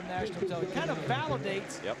night on national television. Kind of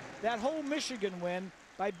validates that whole Michigan win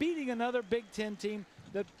by beating another Big Ten team.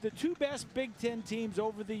 The 2 best Big Ten teams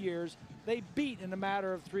over the years, they beat in a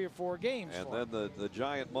matter of 3 or 4 games. And then the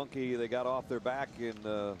giant monkey they got off their back in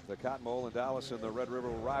the Cotton Bowl in Dallas in the Red River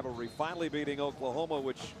rivalry, finally beating Oklahoma,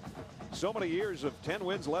 which so many years of 10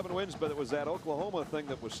 wins, 11 wins, but it was that Oklahoma thing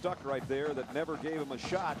that was stuck right there that never gave them a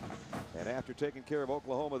shot. And after taking care of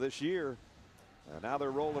Oklahoma this year, now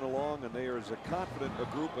they're rolling along, and they are as confident a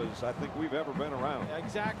group as I think we've ever been around.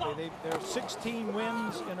 Exactly. They're 16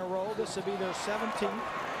 wins in a row. This will be their 17th,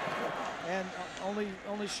 and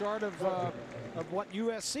only short of what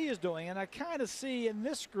USC is doing. And I kind of see in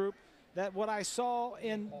this group that what I saw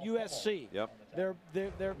in USC. Yep. They're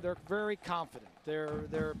very confident.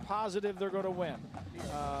 They're positive they're going to win.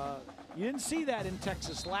 You didn't see that in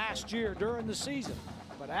Texas last year during the season,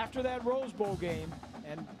 but after that Rose Bowl game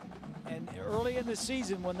and early in the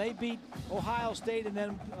season when they beat Ohio State and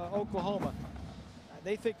then Oklahoma,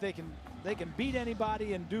 they think they can beat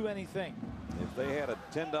anybody and do anything. If they had a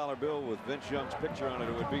 $10 bill with Vince Young's picture on it,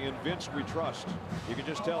 it would be "In Vince We Trust." You can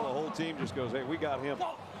just tell the whole team just goes, hey, we got him.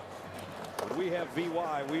 When we have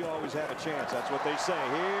VY, we always have a chance. That's what they say.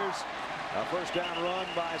 Here's a first down run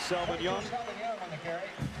by Selman Young.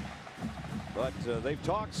 But they've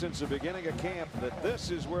talked since the beginning of camp that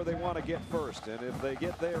this is where they want to get first. And if they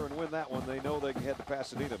get there and win that one, they know they can head to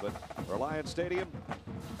Pasadena. But Reliance Stadium,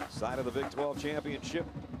 site of the Big 12 championship,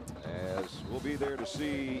 as we'll be there to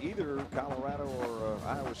see either Colorado or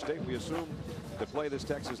Iowa State, we assume, to play this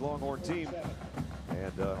Texas Longhorn team.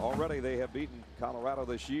 And already they have beaten Colorado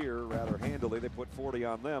this year rather handily. They put 40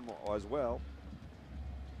 on them as well.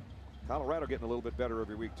 Colorado getting a little bit better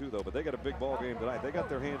every week too, though, but they got a big ball game tonight. They got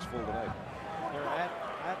their hands full tonight. They're at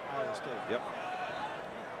Iowa State. Yep.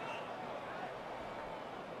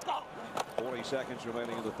 40 seconds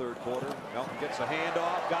remaining in the third quarter. Melton gets a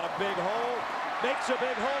handoff, got a big hole, makes a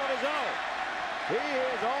big hole of his own. He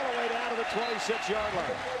is all the way down to the 26-yard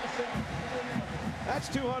line. That's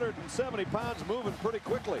 270 pounds moving pretty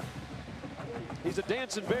quickly. He's a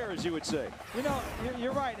dancing bear, as you would say. You know,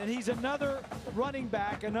 you're right, and he's another running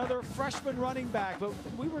back, another freshman running back. But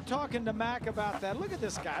we were talking to Mac about that. Look at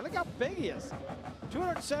this guy. Look how big he is.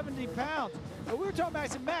 270 pounds. But we were talking about, I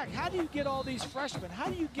said, Mac, how do you get all these freshmen? How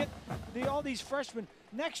do you get all these freshmen?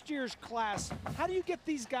 Next year's class, how do you get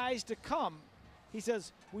these guys to come? He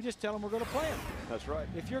says, we just tell them we're going to play them. That's right.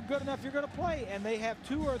 If you're good enough, you're going to play. And they have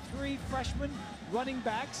 2 or 3 freshman running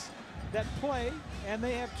backs that play, and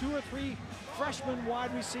they have 2 or 3 freshman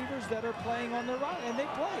wide receivers that are playing on their right, and they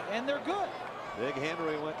play, and they're good. Big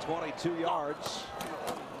Henry went 22 yards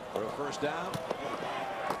for a first down.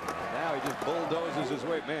 Now he just bulldozes his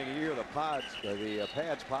way. Man, you hear the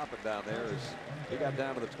pads popping down there as he got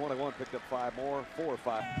down to the 21, picked up 5 more, 4 or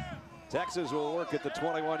 5. Texas will work at the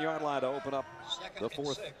 21-yard line to open up the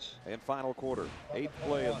 4th and final quarter. 8th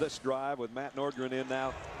play of this drive with Matt Nordgren in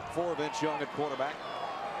now for Vince Young at quarterback.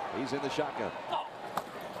 He's in the shotgun.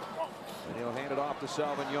 And he'll hand it off to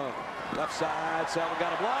Selvin Young. Left side, Selvin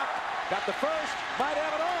got a block. Got the first, might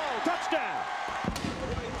have it all. Touchdown.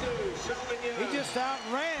 He just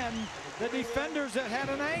outran the defenders that had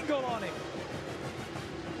an angle on him.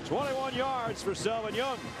 21 yards for Selvin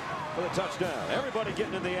Young for the touchdown. Everybody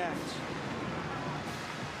getting in the act.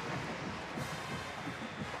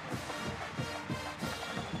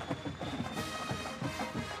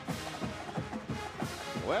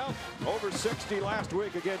 Well, over 60 last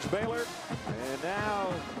week against Baylor, and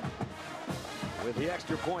now with the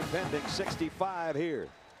extra point pending, 65 here.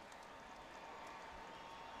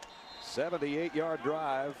 78-yard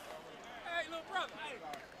drive. Hey, little brother. Hey,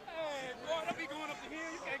 boy, don't be going up the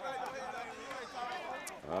hill. You can't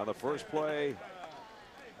go. On the first play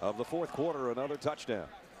of the 4th quarter, another touchdown.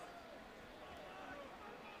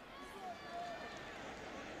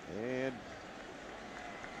 And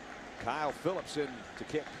Kyle Phillips in to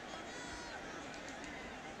kick.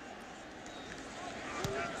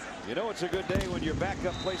 You know it's a good day when your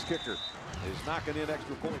backup place kicker is knocking in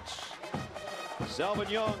extra points. Selvin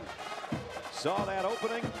Young saw that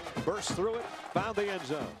opening, burst through it, found the end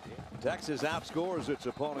zone. Texas outscores its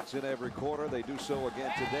opponents in every quarter. They do so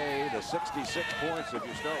again today. The 66 points, if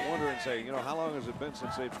you start wondering, say, you know, how long has it been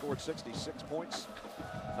since they've scored 66 points?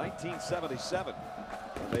 1977.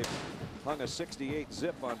 And they've hung a 68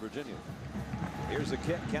 zip on Virginia. Here's the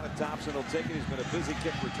kick. Kenneth Thompson will take it. He's been a busy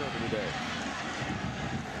kick returner today.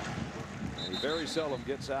 And he very seldom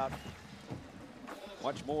gets out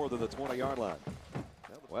much more than the 20-yard line.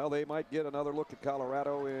 Well, they might get another look at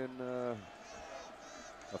Colorado in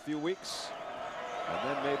a few weeks. And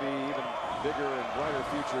then maybe even bigger and brighter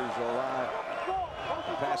futures will lie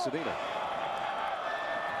in Pasadena.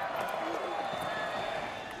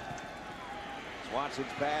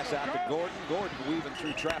 Swanson's pass out to Gordon. Gordon weaving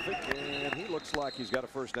through traffic, and he looks like he's got a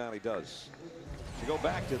first down. He does. To go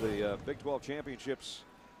back to the Big 12 championships,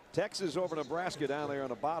 Texas over Nebraska down there on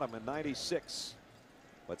the bottom in '96.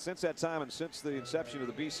 But since that time and since the inception of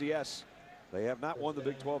the BCS, they have not won the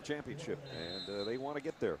Big 12 championship, and they want to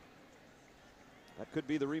get there. That could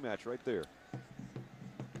be the rematch right there.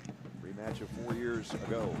 Rematch of 4 years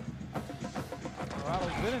ago.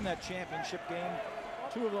 Colorado's been in that championship game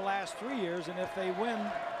 2 of the last 3 years, and if they win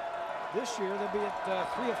this year, they'll be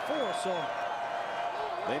at 3 of 4. So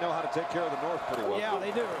they know how to take care of the North pretty well. Yeah,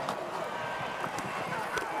 they do.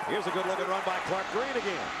 Here's a good looking run by Clark Green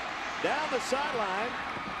again. Down the sideline.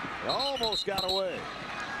 Almost got away.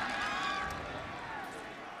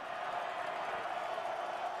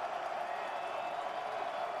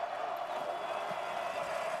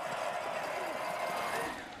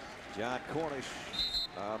 John Cornish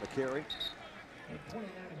on the carry.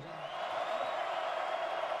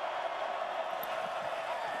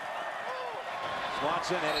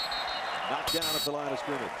 Swanson had it knocked down at the line of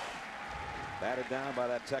scrimmage. Batted down by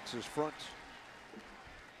that Texas front.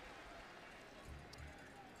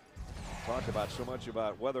 Talked about so much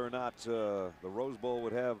about whether or not the Rose Bowl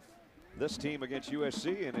would have this team against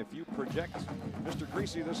USC, and if you project Mr.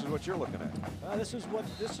 Greasy, this is what you're looking at. This is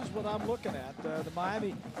what I'm looking at.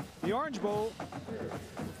 The Orange Bowl.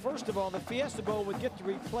 First of all, the Fiesta Bowl would get to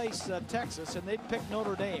replace Texas, and they'd pick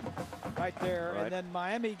Notre Dame right there, Right. and then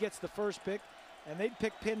Miami gets the first pick, and they'd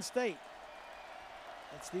pick Penn State.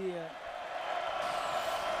 That's the.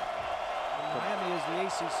 Miami is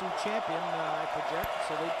the ACC champion, I project,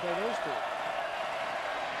 so they play those two.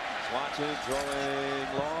 Swanson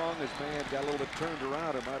throwing long. His man got a little bit turned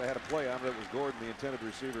around and might have had a play on it. It was Gordon, the intended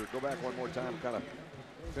receiver. Go back one more time, kind of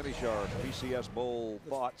finish our BCS Bowl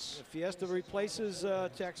thoughts. The Fiesta replaces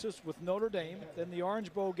Texas with Notre Dame. Then the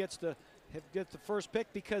Orange Bowl gets the first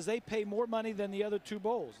pick because they pay more money than the other 2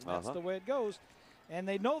 bowls. And that's the way it goes. And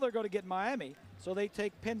they know they're going to get Miami, so they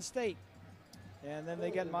take Penn State. And then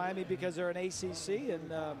they get Miami because they're an ACC,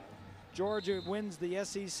 and Georgia wins the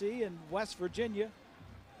SEC, and West Virginia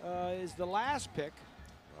is the last pick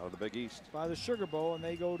out of the Big East by the Sugar Bowl, and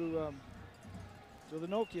they go to the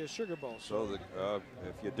Nokia Sugar Bowl. So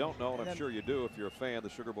if you don't know, and I'm sure you do if you're a fan, the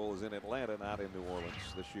Sugar Bowl is in Atlanta, not in New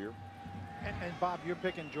Orleans this year. And Bob, you're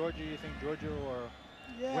picking Georgia. You think Georgia or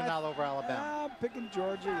Yeah, win out over Alabama? I'm picking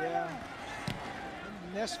Georgia, yeah.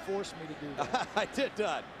 Ness forced me to do that. I did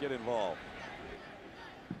not get involved.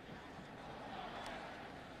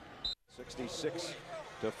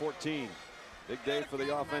 66-14. Big day for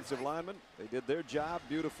the offensive linemen. They did their job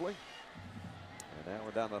beautifully. And now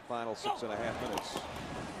we're down to the final 6.5 minutes.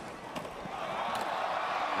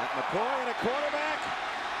 Matt McCoy and a quarterback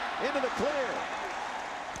into the clear.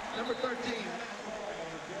 Number 13.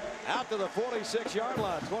 Out to the 46-yard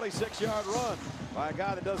line. 26-yard run by a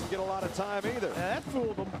guy that doesn't get a lot of time either. That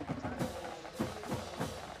fooled them.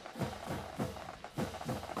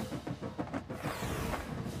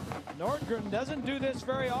 Nordgren doesn't do this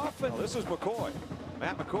very often. Oh, this is McCoy.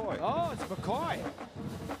 Matt McCoy. Oh, it's McCoy.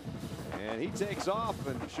 And he takes off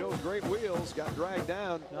and shows great wheels. Got dragged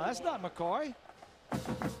down. No, that's not McCoy.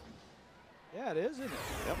 Yeah, it is, isn't it?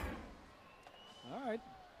 Yep. All right.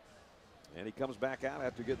 And he comes back out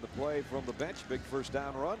after getting the play from the bench. Big first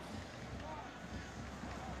down run.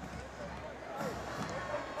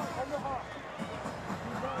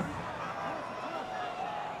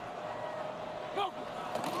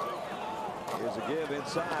 Here's a give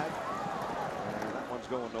inside. And that one's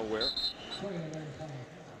going nowhere.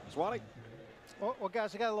 Swanee. Well,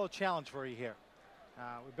 guys, I got a little challenge for you here.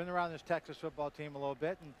 We've been around this Texas football team a little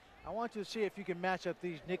bit, and I want you to see if you can match up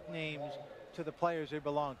these nicknames to the players they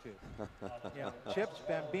belong to. You know, Chips,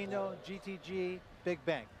 Bambino, GTG, Big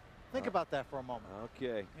Bang. Think about that for a moment.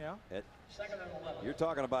 Okay. You know? You're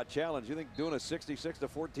talking about challenge. You think doing a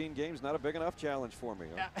 66-14 game is not a big enough challenge for me?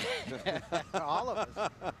 Huh? All of us.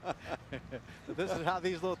 But this is how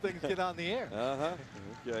these little things get on the air. Uh-huh.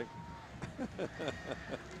 Okay.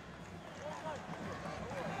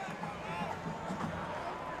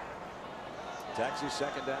 Texas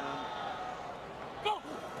second down. He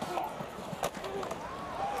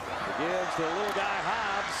gives to the little guy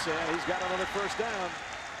Hobbs, and he's got another first down.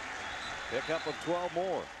 Pickup of 12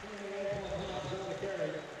 more.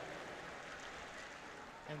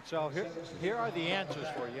 And so here are the answers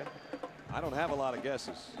for you. I don't have a lot of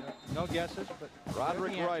guesses. No guesses, but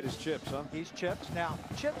Roderick Wright is Chips, huh? He's Chips. Now,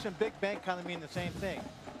 Chips and Big Bang kind of mean the same thing.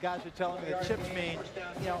 Guys are telling me that Chips mean,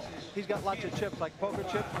 you know, he's got lots of chips, like poker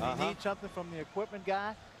chips. When he needs something from the equipment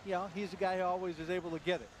guy, you know, he's the guy who always is able to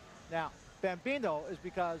get it. Now, Bambino is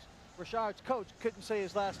because Rashard's coach couldn't say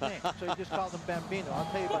his last name, so he just called him Bambino. I'll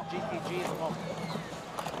tell you about GTG in a moment.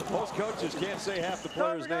 Most coaches can't say half the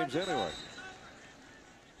players' names anyway.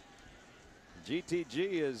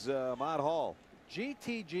 GTG is Ahmad Hall.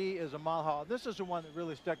 GTG is Ahmad Hall. This is the one that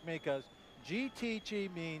really stuck me because GTG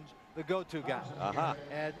means the go-to guy.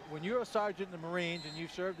 And when you're a sergeant in the Marines and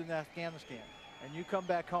you've served in Afghanistan and you come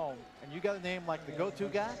back home and you got a name like the go-to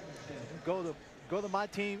guy, go to my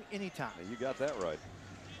team anytime. You got that right.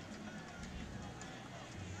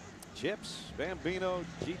 Chips, Bambino,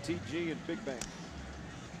 GTG, and Big Bang.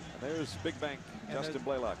 And there's Big Bang, Justin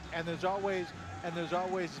Blaylock. And there's always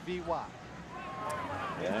VY.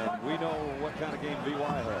 And we know what kind of game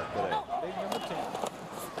VY had today. Big number 10.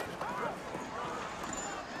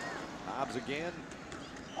 Hobbs again.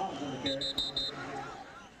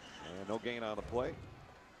 And no gain on the play.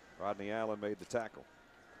 Rodney Allen made the tackle.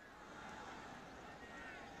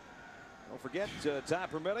 Don't forget, time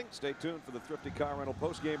permitting, stay tuned for the Thrifty Car Rental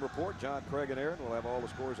postgame report. John, Craig, and Aaron will have all the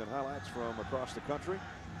scores and highlights from across the country.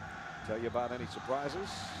 Tell you about any surprises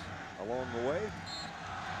along the way.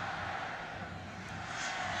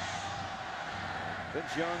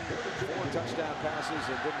 Vince Young, 4 touchdown passes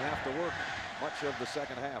and didn't have to work much of the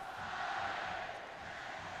second half.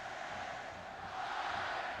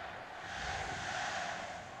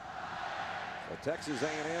 So Texas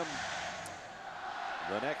A&M,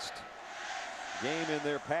 the next game in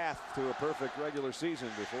their path to a perfect regular season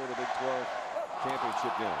before the Big 12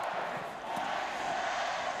 championship game.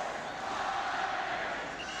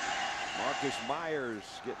 Marcus Myers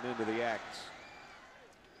getting into the act.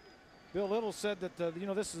 Bill Little said that, you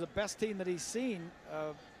know, this is the best team that he's seen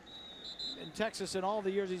in Texas in all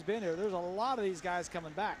the years he's been here. There's a lot of these guys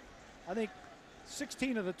coming back. I think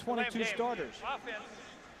 16 of the 22 starters. Offense,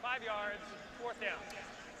 5 yards, 4th down.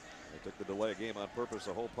 They took the delay game on purpose.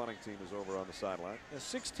 The whole punting team is over on the sideline.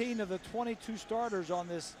 16 of the 22 starters on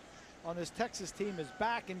this Texas team is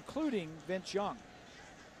back, including Vince Young.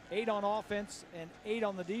 8 on offense and 8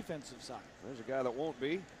 on the defensive side. There's a guy that won't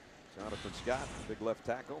be. Jonathan Scott, big left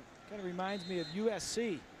tackle. Kind of reminds me of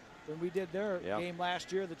USC when we did their game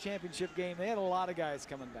last year, the championship game. They had a lot of guys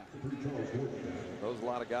coming back. Those a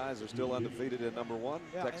lot of guys are still undefeated in #1.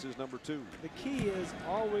 Yeah, Texas #2. The key is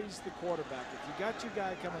always the quarterback. If you got your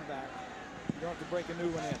guy coming back, you don't have to break a new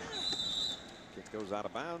one in. Kick goes out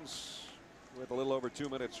of bounds with a little over 2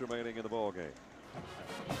 minutes remaining in the ball game.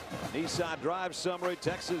 Nissan drive summary.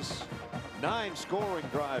 Texas 9 scoring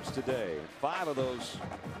drives today. 5 of those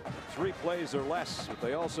 3 plays or less, but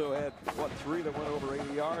they also had, what, 3 that went over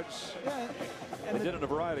 80 yards? Yeah, and they did it in a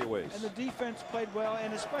variety of ways. And the defense played well,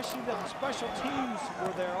 and especially the special teams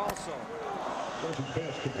were there also.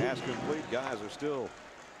 Pass complete. Guys are still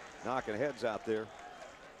knocking heads out there.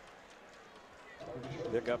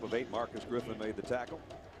 Pickup of 8. Marcus Griffin made the tackle.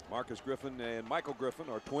 Marcus Griffin and Michael Griffin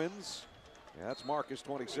are twins. Yeah, that's Marcus,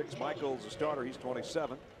 26. Michael's a starter. He's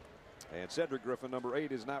 27. And Cedric Griffin,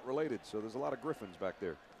 #8, is not related. So there's a lot of Griffins back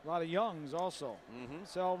there. A lot of Youngs also.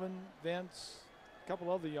 Selvin, Vince, a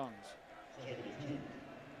couple other Youngs.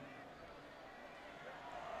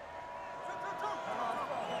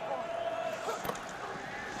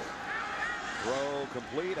 Throw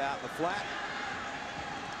complete out in the flat.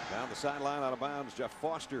 Down the sideline, out of bounds. Jeff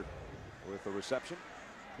Foster with the reception.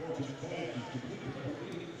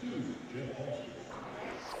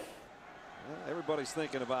 Well, everybody's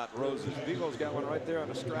thinking about Rose's. Bevo's got one right there on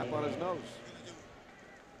the strap on his nose.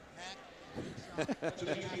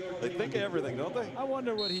 They think of everything, don't they? I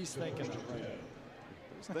wonder what he's thinking of right now.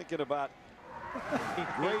 He's thinking about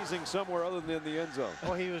grazing somewhere other than in the end zone.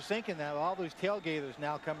 Well, he was thinking that all those tailgaters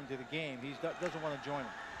now coming to the game, he doesn't want to join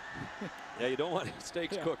them. Yeah, you don't want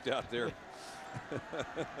steaks cooked out there.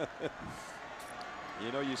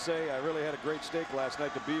 You know, you say, I really had a great steak last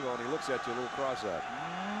night to Bevo, and he looks at you a little cross-eyed.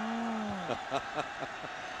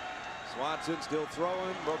 Swanson still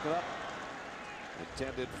throwing, broken up.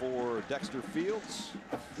 Intended for Dexter Fields.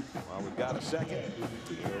 Well, we've got a second.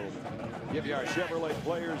 We'll give you our Chevrolet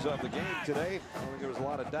players of the game today. I think there was a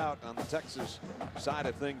lot of doubt on the Texas side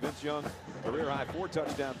of things. Vince Young, career-high 4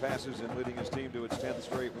 touchdown passes and leading his team to its 10th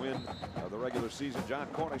straight win of the regular season. John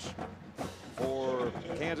Cornish for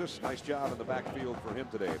Kansas. Nice job in the backfield for him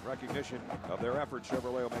today. In recognition of their efforts,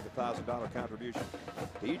 Chevrolet will make a $1,000 contribution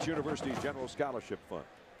to each university's general scholarship fund.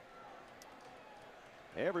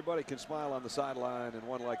 Everybody can smile on the sideline in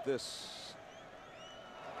one like this.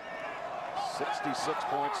 66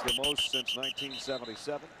 points, the most since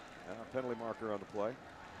 1977. Penalty marker on the play.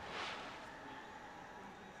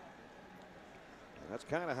 And that's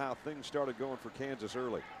kind of how things started going for Kansas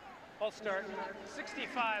early. Full start,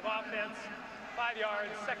 65 offense, 5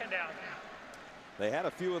 yards, second down. They had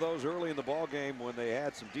a few of those early in the ball game when they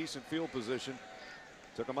had some decent field position.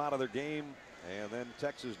 Took them out of their game, and then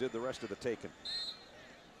Texas did the rest of the taking.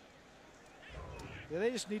 Yeah, they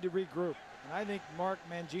just need to regroup. And I think Mark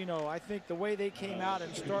Mangino, I think the way they came out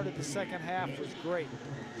and started the second half was great.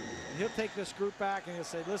 And he'll take this group back and he'll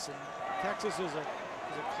say, listen, Texas is a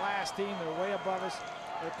class team. They're way above us.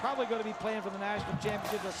 They're probably going to be playing for the national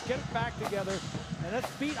championship. Let's get it back together and let's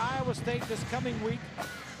beat Iowa State this coming week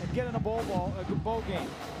and get in a bowl game.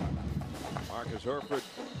 Marcus Herford,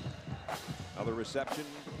 another reception,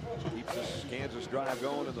 keeps this Kansas drive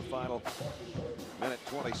going in the final minute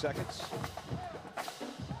 20 seconds.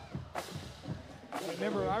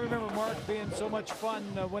 I remember Mark being so much fun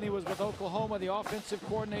when he was with Oklahoma, the offensive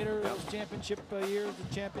coordinator, those championship years,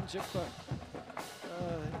 the championship.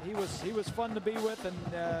 He was fun to be with, and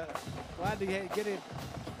glad to get an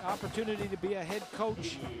opportunity to be a head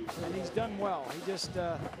coach, and he's done well. He just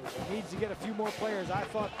needs to get a few more players. I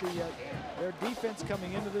thought their defense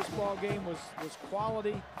coming into this ball game was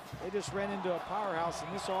quality. They just ran into a powerhouse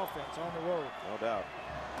in this offense on the road. No doubt.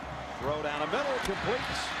 Throw down the middle,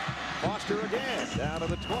 completes. Foster again, down to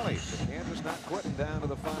the 20. Kansas not quitting down to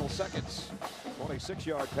the final seconds.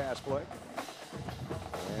 26-yard pass play.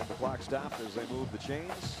 And the clock stopped as they move the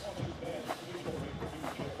chains.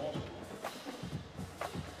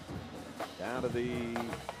 Down to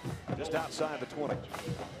just outside the 20.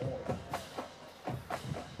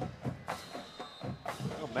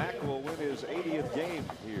 Well, Mack will win his 80th game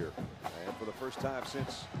here. And for the first time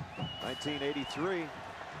since 1983,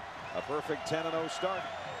 a perfect 10-0 start.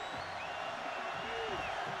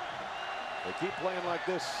 They keep playing like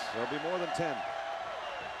this, there'll be more than 10.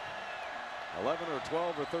 11 or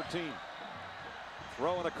 12 or 13.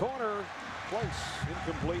 Throw in a corner, close,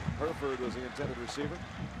 incomplete. Herford was the intended receiver.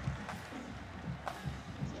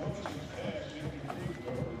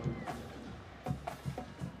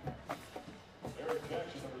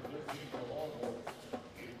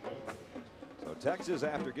 So Texas,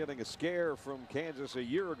 after getting a scare from Kansas a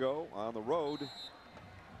year ago on the road,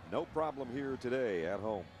 no problem here today at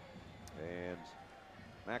home. And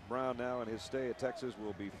Mack Brown now in his stay at Texas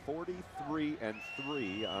will be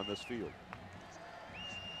 43-3 on this field.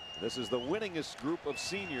 This is the winningest group of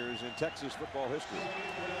seniors in Texas football history.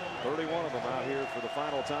 31 of them out here for the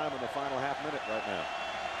final time in the final half minute right now.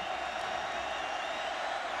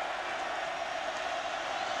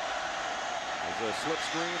 There's a slip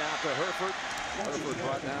screen out to Herford. Herford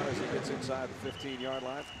brought down as he gets inside the 15-yard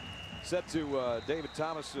line. Said to David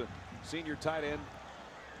Thomas, senior tight end,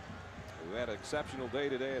 who had an exceptional day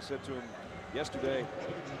today. I said to him yesterday,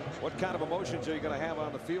 what kind of emotions are you going to have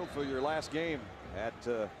on the field for your last game at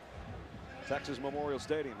Texas Memorial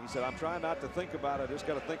Stadium? He said, I'm trying not to think about it. I just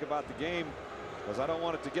got to think about the game because I don't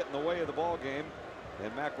want it to get in the way of the ball game.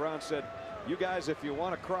 And Mack Brown said, you guys, if you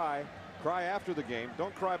want to cry, cry after the game.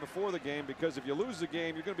 Don't cry before the game, because if you lose the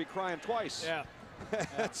game, you're going to be crying twice. Yeah.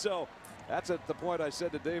 So that's at the point I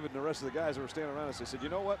said to David and the rest of the guys who were standing around us. I said, you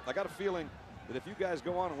know what? I got a feeling that if you guys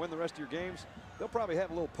go on and win the rest of your games, they'll probably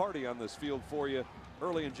have a little party on this field for you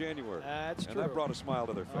early in January. That's true. And that brought a smile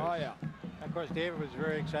to their face. Oh, yeah. Of course, David was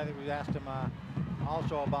very excited. We asked him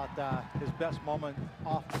also about his best moment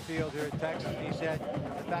off the field here at Texas. And he said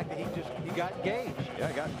the fact that he got engaged. Yeah,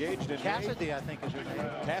 he got engaged in Cassidy, May. I think is her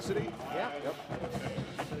name. Cassidy? Yeah. Yep.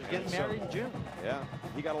 So he's getting married in June. Yeah,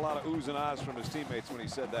 he got a lot of oohs and ahs from his teammates when he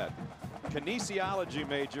said that. Kinesiology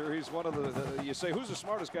major. He's one of the you say, who's the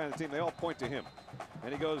smartest guy on the team? They all point to him.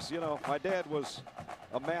 And he goes, you know, my dad was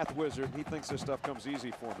a math wizard. He thinks this stuff comes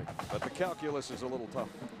easy for me. But the calculus is a little tough.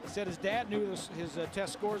 He said his dad knew his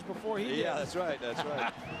test scores before he did. Yeah, that's right. That's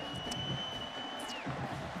right.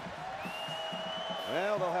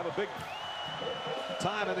 Well, they'll have a big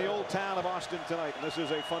time in the old town of Austin tonight. And this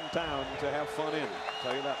is a fun town to have fun in. I'll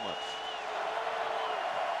tell you that much.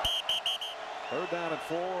 3rd down and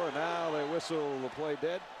 4, and now they whistle the play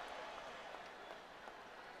dead.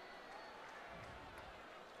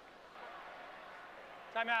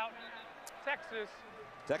 Timeout. Texas.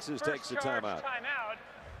 Texas takes the timeout. Timeout.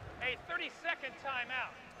 A 30-second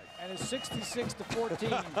timeout. And it's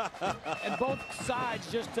 66-14. And both sides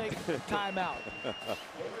just take timeout.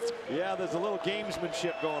 Yeah, there's a little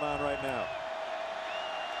gamesmanship going on right now.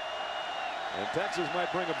 And Texas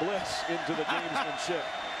might bring a blitz into the gamesmanship.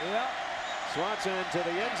 Yeah. Swanson to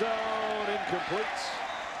the end zone, incomplete.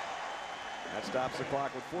 That stops the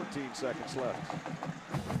clock with 14 seconds left.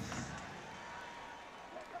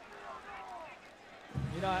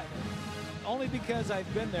 You know, only because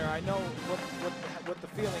I've been there, I know what the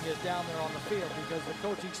feeling is down there on the field, because the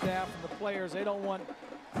coaching staff and the players, they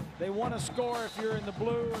want to score if you're in the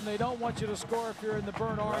blue, and they don't want you to score if you're in the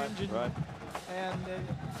burnt orange. Right. And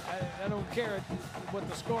I don't care what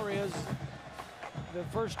the score is. The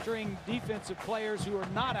first string defensive players who are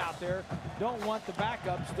not out there don't want the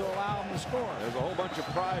backups to allow them to score. There's a whole bunch of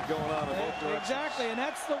pride going on in both directions. Exactly, and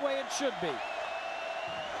that's the way it should be.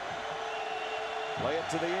 Play it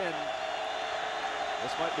to the end.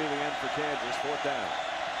 This might be the end for Kansas. 4th down.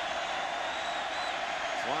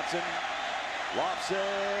 Swanson lofts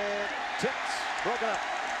it, tips, broken up.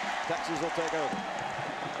 Texas will take over.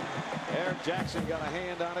 Eric Jackson got a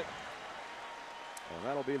hand on it, and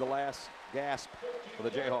that'll be the last gasp for the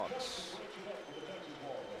Jayhawks.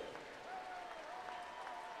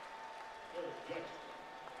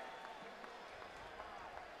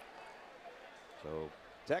 So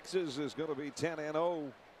Texas is going to be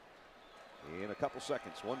 10-0 in a couple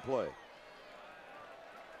seconds. One play.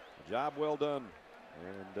 Job well done,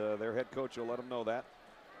 and their head coach will let them know that.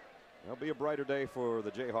 There'll be a brighter day for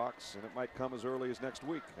the Jayhawks, and it might come as early as next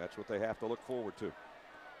week. That's what they have to look forward to.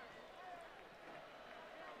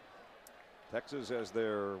 Texas has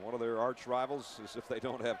one of their arch rivals, as if they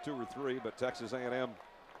don't have 2 or 3, but Texas A&M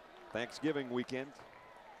Thanksgiving weekend.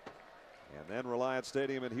 And then Reliance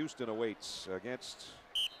Stadium in Houston awaits against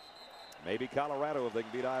maybe Colorado if they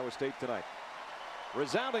can beat Iowa State tonight.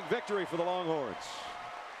 Resounding victory for the Longhorns.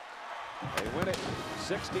 They win it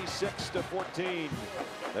 66-14.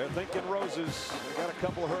 They're thinking roses. They got a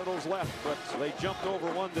couple of hurdles left, but they jumped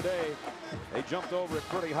over one today. They jumped over it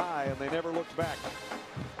pretty high, and they never looked back.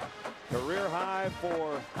 Career high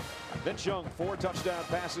for Vince Young, 4 touchdown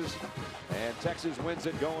passes, and Texas wins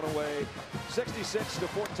it going away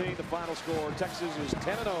 66-14 the final score. Texas is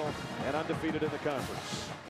 10-0 and undefeated in the conference.